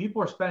esports,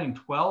 people are spending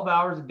 12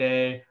 hours a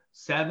day,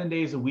 7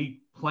 days a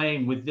week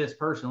playing with this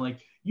person. Like,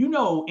 you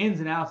know, ins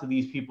and outs of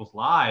these people's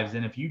lives.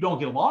 And if you don't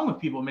get along with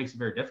people, it makes it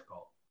very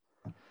difficult.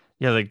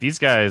 Yeah, like these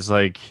guys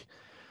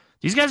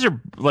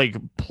are like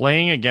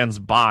playing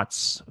against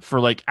bots for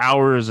like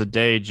hours a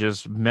day,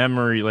 just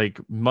memory, like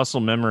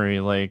muscle memory.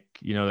 Like,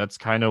 you know, that's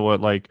kind of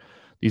what like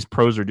these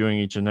pros are doing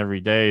each and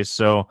every day.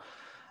 So,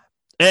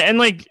 and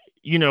like,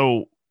 you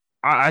know,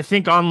 I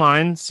think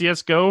online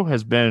CSGO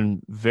has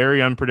been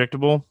very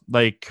unpredictable.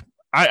 Like,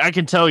 I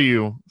can tell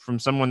you from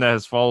someone that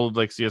has followed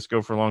like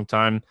CSGO for a long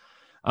time,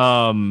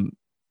 um,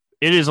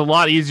 it is a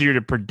lot easier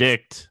to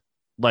predict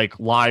like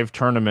live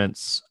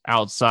tournaments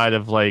outside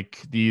of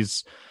like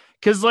these,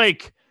 because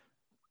like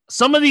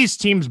some of these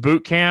teams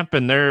boot camp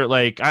and they're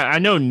like, I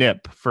know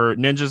NIP for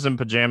Ninjas in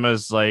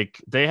Pajamas,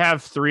 like they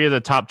have three of the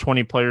top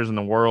 20 players in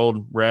the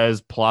world,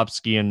 Rez,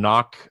 Plopsky, and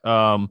Nock.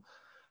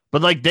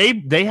 But like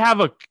they have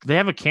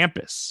a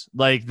campus,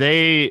 like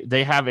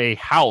they have a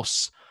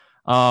house,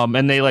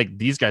 and they like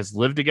these guys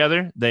live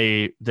together.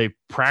 They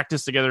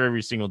practice together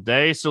every single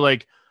day. So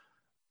like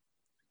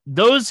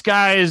those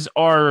guys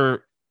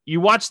are, you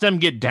watch them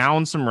get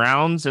down some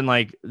rounds and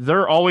like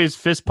they're always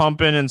fist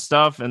pumping and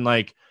stuff, and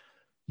like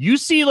you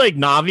see like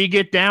Navi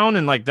get down,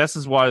 and like this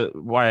is why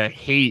I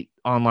hate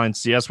online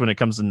CS when it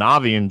comes to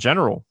Navi in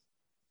general.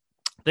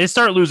 They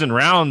start losing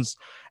rounds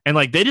and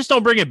like they just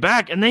don't bring it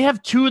back, and they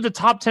have two of the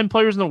top 10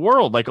 players in the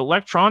world. Like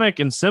Electronic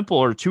and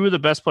Simple are two of the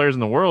best players in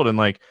the world, and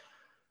like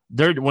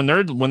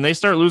when they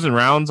start losing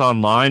rounds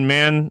online,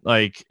 man,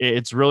 like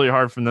it's really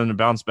hard for them to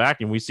bounce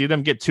back, and we see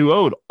them get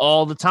 2-0'd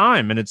all the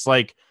time, and it's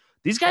like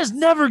these guys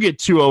never get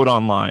 2-0'd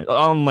online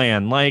on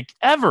LAN, like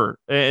ever.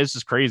 It's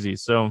just crazy.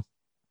 So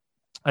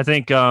I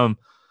think we have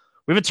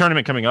a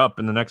tournament coming up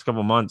in the next couple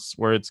of months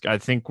where I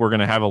think we're going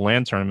to have a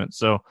LAN tournament.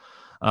 So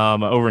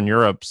over in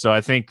Europe. So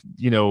I think,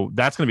 you know,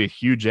 that's going to be a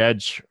huge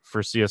edge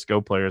for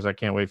CSGO players. I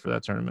can't wait for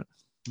that tournament.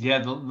 Yeah,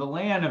 the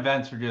LAN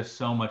events are just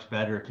so much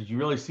better because you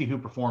really see who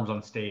performs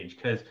on stage.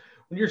 Because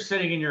when you're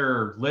sitting in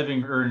your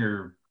living or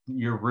in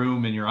your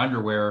room in your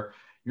underwear,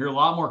 you're a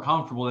lot more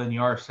comfortable than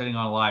you are sitting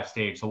on a live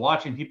stage. So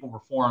watching people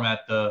perform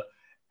at the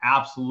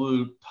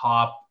absolute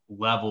top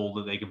level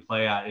that they can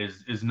play at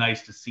is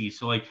nice to see.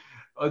 So like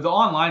the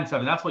online stuff,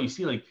 and that's what you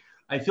see. Like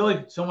I feel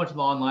like so much of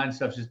the online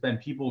stuff's just been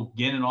people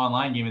getting an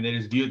online game and they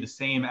just view it the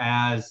same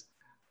as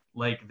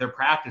like their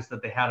practice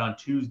that they had on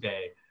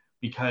Tuesday,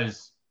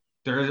 because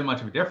there isn't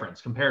much of a difference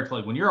compared to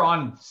like when you're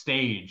on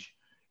stage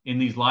in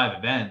these live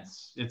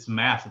events. It's a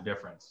massive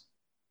difference.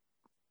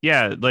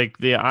 Yeah, like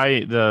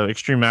the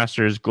Extreme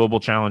Masters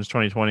Global Challenge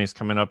 2020 is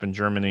coming up in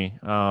Germany,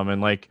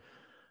 and like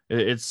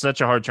it's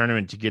such a hard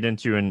tournament to get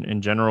into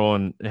in general,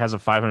 and it has a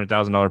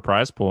 $500,000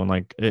 prize pool, and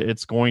like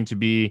it's going to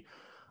be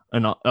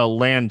a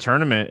LAN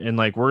tournament, and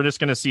like we're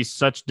just going to see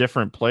such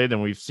different play than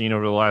we've seen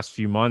over the last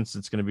few months.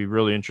 It's going to be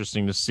really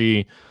interesting to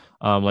see,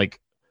 like,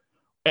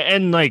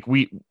 and like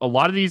a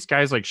lot of these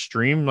guys like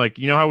stream, like,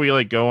 you know how we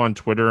like go on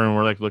Twitter and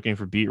we're like looking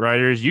for beat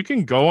writers. You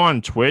can go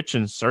on Twitch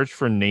and search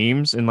for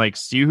names and like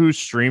see who's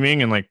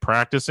streaming and like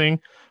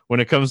practicing when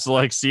it comes to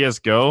like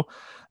CSGO,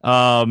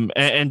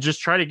 and just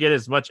try to get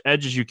as much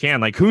edge as you can.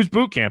 Like who's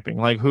boot camping,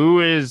 like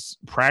who is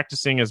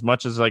practicing as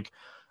much as like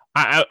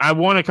I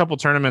won a couple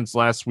tournaments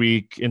last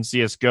week in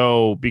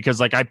CSGO because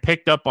like I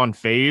picked up on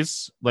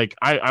FaZe. Like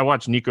I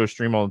watch Nico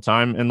stream all the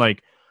time, and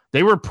like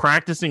they were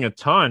practicing a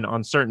ton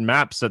on certain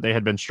maps that they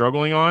had been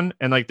struggling on,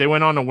 and like they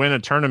went on to win a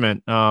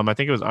tournament. I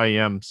think it was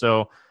IEM.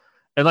 So,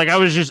 and like I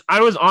was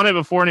on it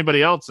before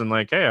anybody else, and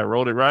like, hey, I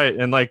rolled it right.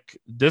 And like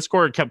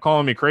Discord kept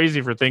calling me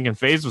crazy for thinking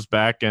FaZe was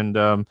back, and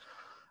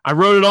I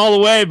wrote it all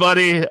away,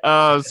 buddy.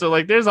 So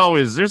like, there's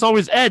always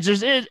edge.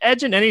 There's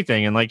edge in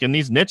anything, and like in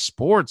these niche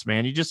sports,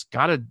 man, you just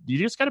gotta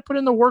put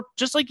in the work,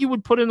 just like you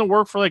would put in the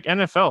work for like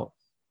NFL.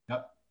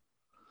 Yep.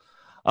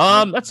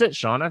 That's it,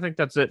 Sean. I think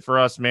that's it for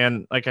us,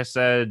 man. Like I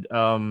said,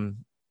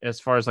 as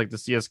far as like the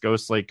CS:GO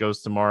slate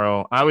goes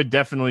tomorrow, I would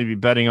definitely be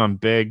betting on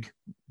big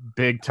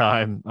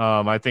time.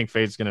 I think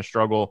FaZe's gonna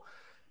struggle.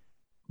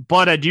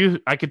 But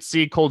I could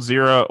see Cold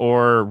Zero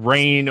or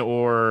Rain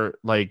or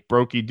like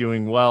Brokey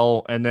doing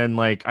well. And then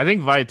like, I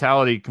think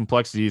Vitality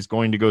Complexity is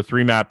going to go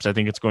 3 maps. I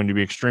think it's going to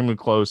be extremely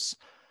close.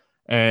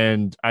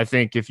 And I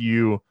think if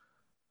you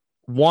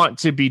want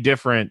to be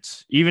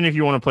different, even if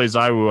you want to play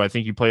Zywoo, I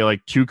think you play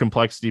like 2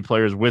 Complexity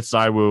players with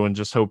Zywoo and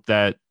just hope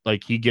that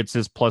like he gets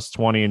his plus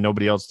 20 and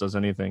nobody else does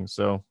anything.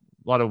 So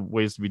a lot of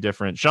ways to be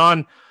different.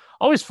 Sean,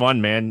 always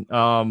fun, man.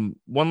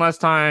 One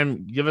last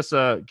time, give us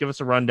a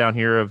rundown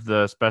here of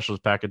the specials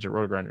package at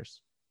Road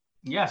Grinders.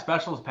 Yeah,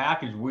 specialist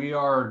package. We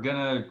are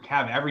gonna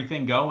have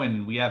everything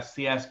going. We have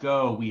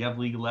CSGO, we have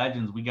League of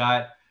Legends, we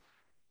got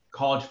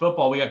college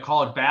football, we got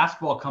college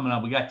basketball coming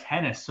up, we got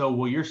tennis. So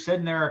while you're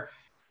sitting there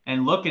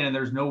and looking and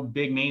there's no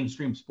big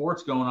mainstream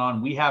sports going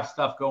on, we have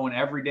stuff going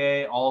every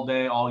day,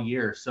 all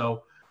year.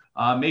 So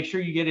make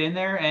sure you get in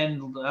there.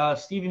 And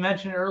Stevie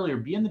mentioned it earlier,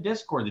 be in the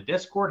Discord. The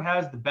Discord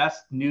has the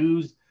best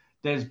news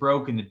that is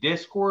broken. The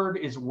Discord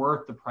is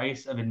worth the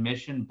price of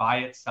admission by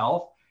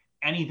itself.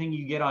 Anything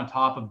you get on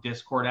top of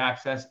Discord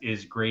access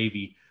is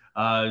gravy.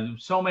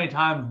 So many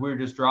times we're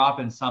just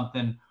dropping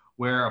something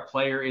where a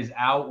player is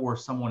out or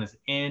someone is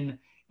in,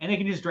 and it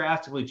can just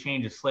drastically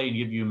change a slate and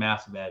give you a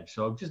massive edge.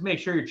 So just make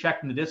sure you're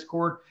checking the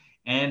Discord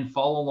and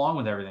follow along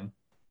with everything.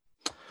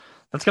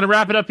 That's going to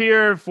wrap it up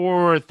here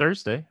for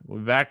Thursday. We'll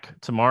be back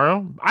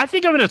tomorrow. I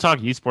think I'm going to talk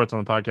esports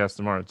on the podcast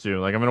tomorrow, too.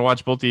 Like, I'm going to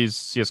watch both these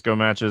CSGO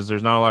matches.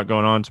 There's not a lot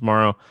going on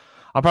tomorrow.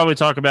 I'll probably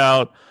talk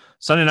about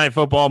Sunday Night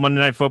Football,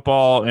 Monday Night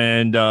Football,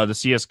 and the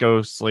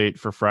CSGO slate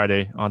for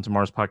Friday on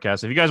tomorrow's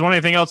podcast. If you guys want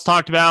anything else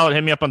talked about,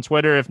 hit me up on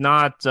Twitter. If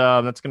not,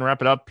 that's going to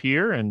wrap it up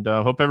here. And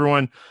hope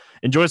everyone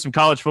enjoys some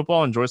college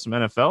football, enjoys some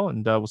NFL,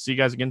 and we'll see you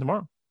guys again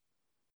tomorrow.